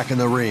Dye back in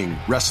the ring.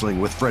 Wrestling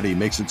with Freddie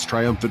makes its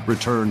triumphant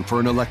return for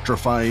an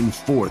electrifying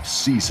 4th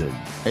season.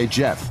 Hey,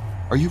 Jeff,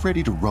 are you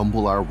ready to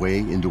rumble our way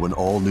into an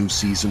all-new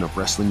season of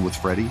Wrestling with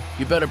Freddie?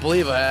 You better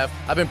believe I have.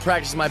 I've been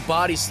practicing my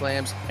body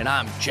slams, and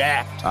I'm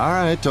jacked. All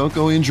right, don't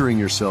go injuring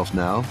yourself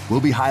now.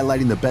 We'll be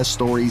highlighting the best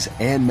stories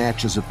and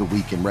matches of the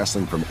week in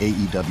wrestling from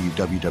AEW,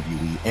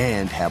 WWE,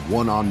 and have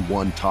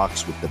one-on-one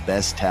talks with the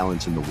best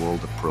talents in the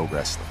world of pro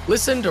wrestling.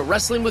 Listen to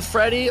Wrestling with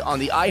Freddie on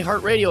the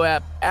iHeartRadio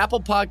app,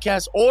 Apple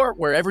Podcasts, or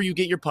wherever you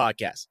get your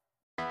podcasts.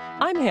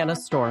 I'm Hannah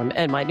Storm,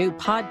 and my new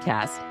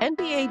podcast,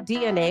 NBA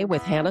DNA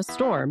with Hannah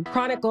Storm,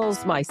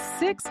 chronicles my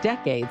 6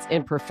 decades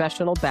in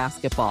professional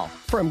basketball.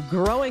 From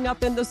growing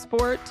up in the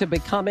sport to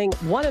becoming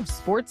one of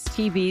sports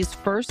TV's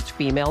first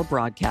female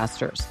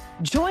broadcasters.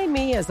 Join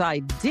me as I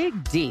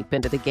dig deep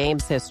into the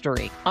game's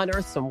history,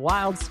 unearth some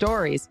wild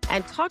stories,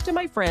 and talk to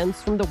my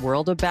friends from the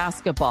world of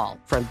basketball,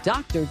 from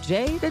Dr.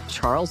 J to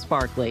Charles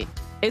Barkley.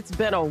 It's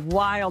been a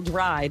wild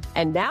ride,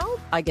 and now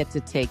I get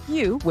to take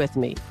you with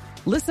me.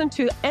 Listen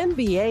to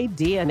NBA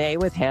DNA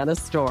with Hannah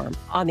Storm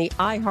on the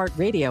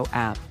iHeartRadio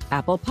app,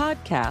 Apple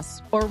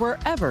Podcasts, or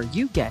wherever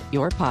you get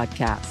your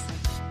podcasts.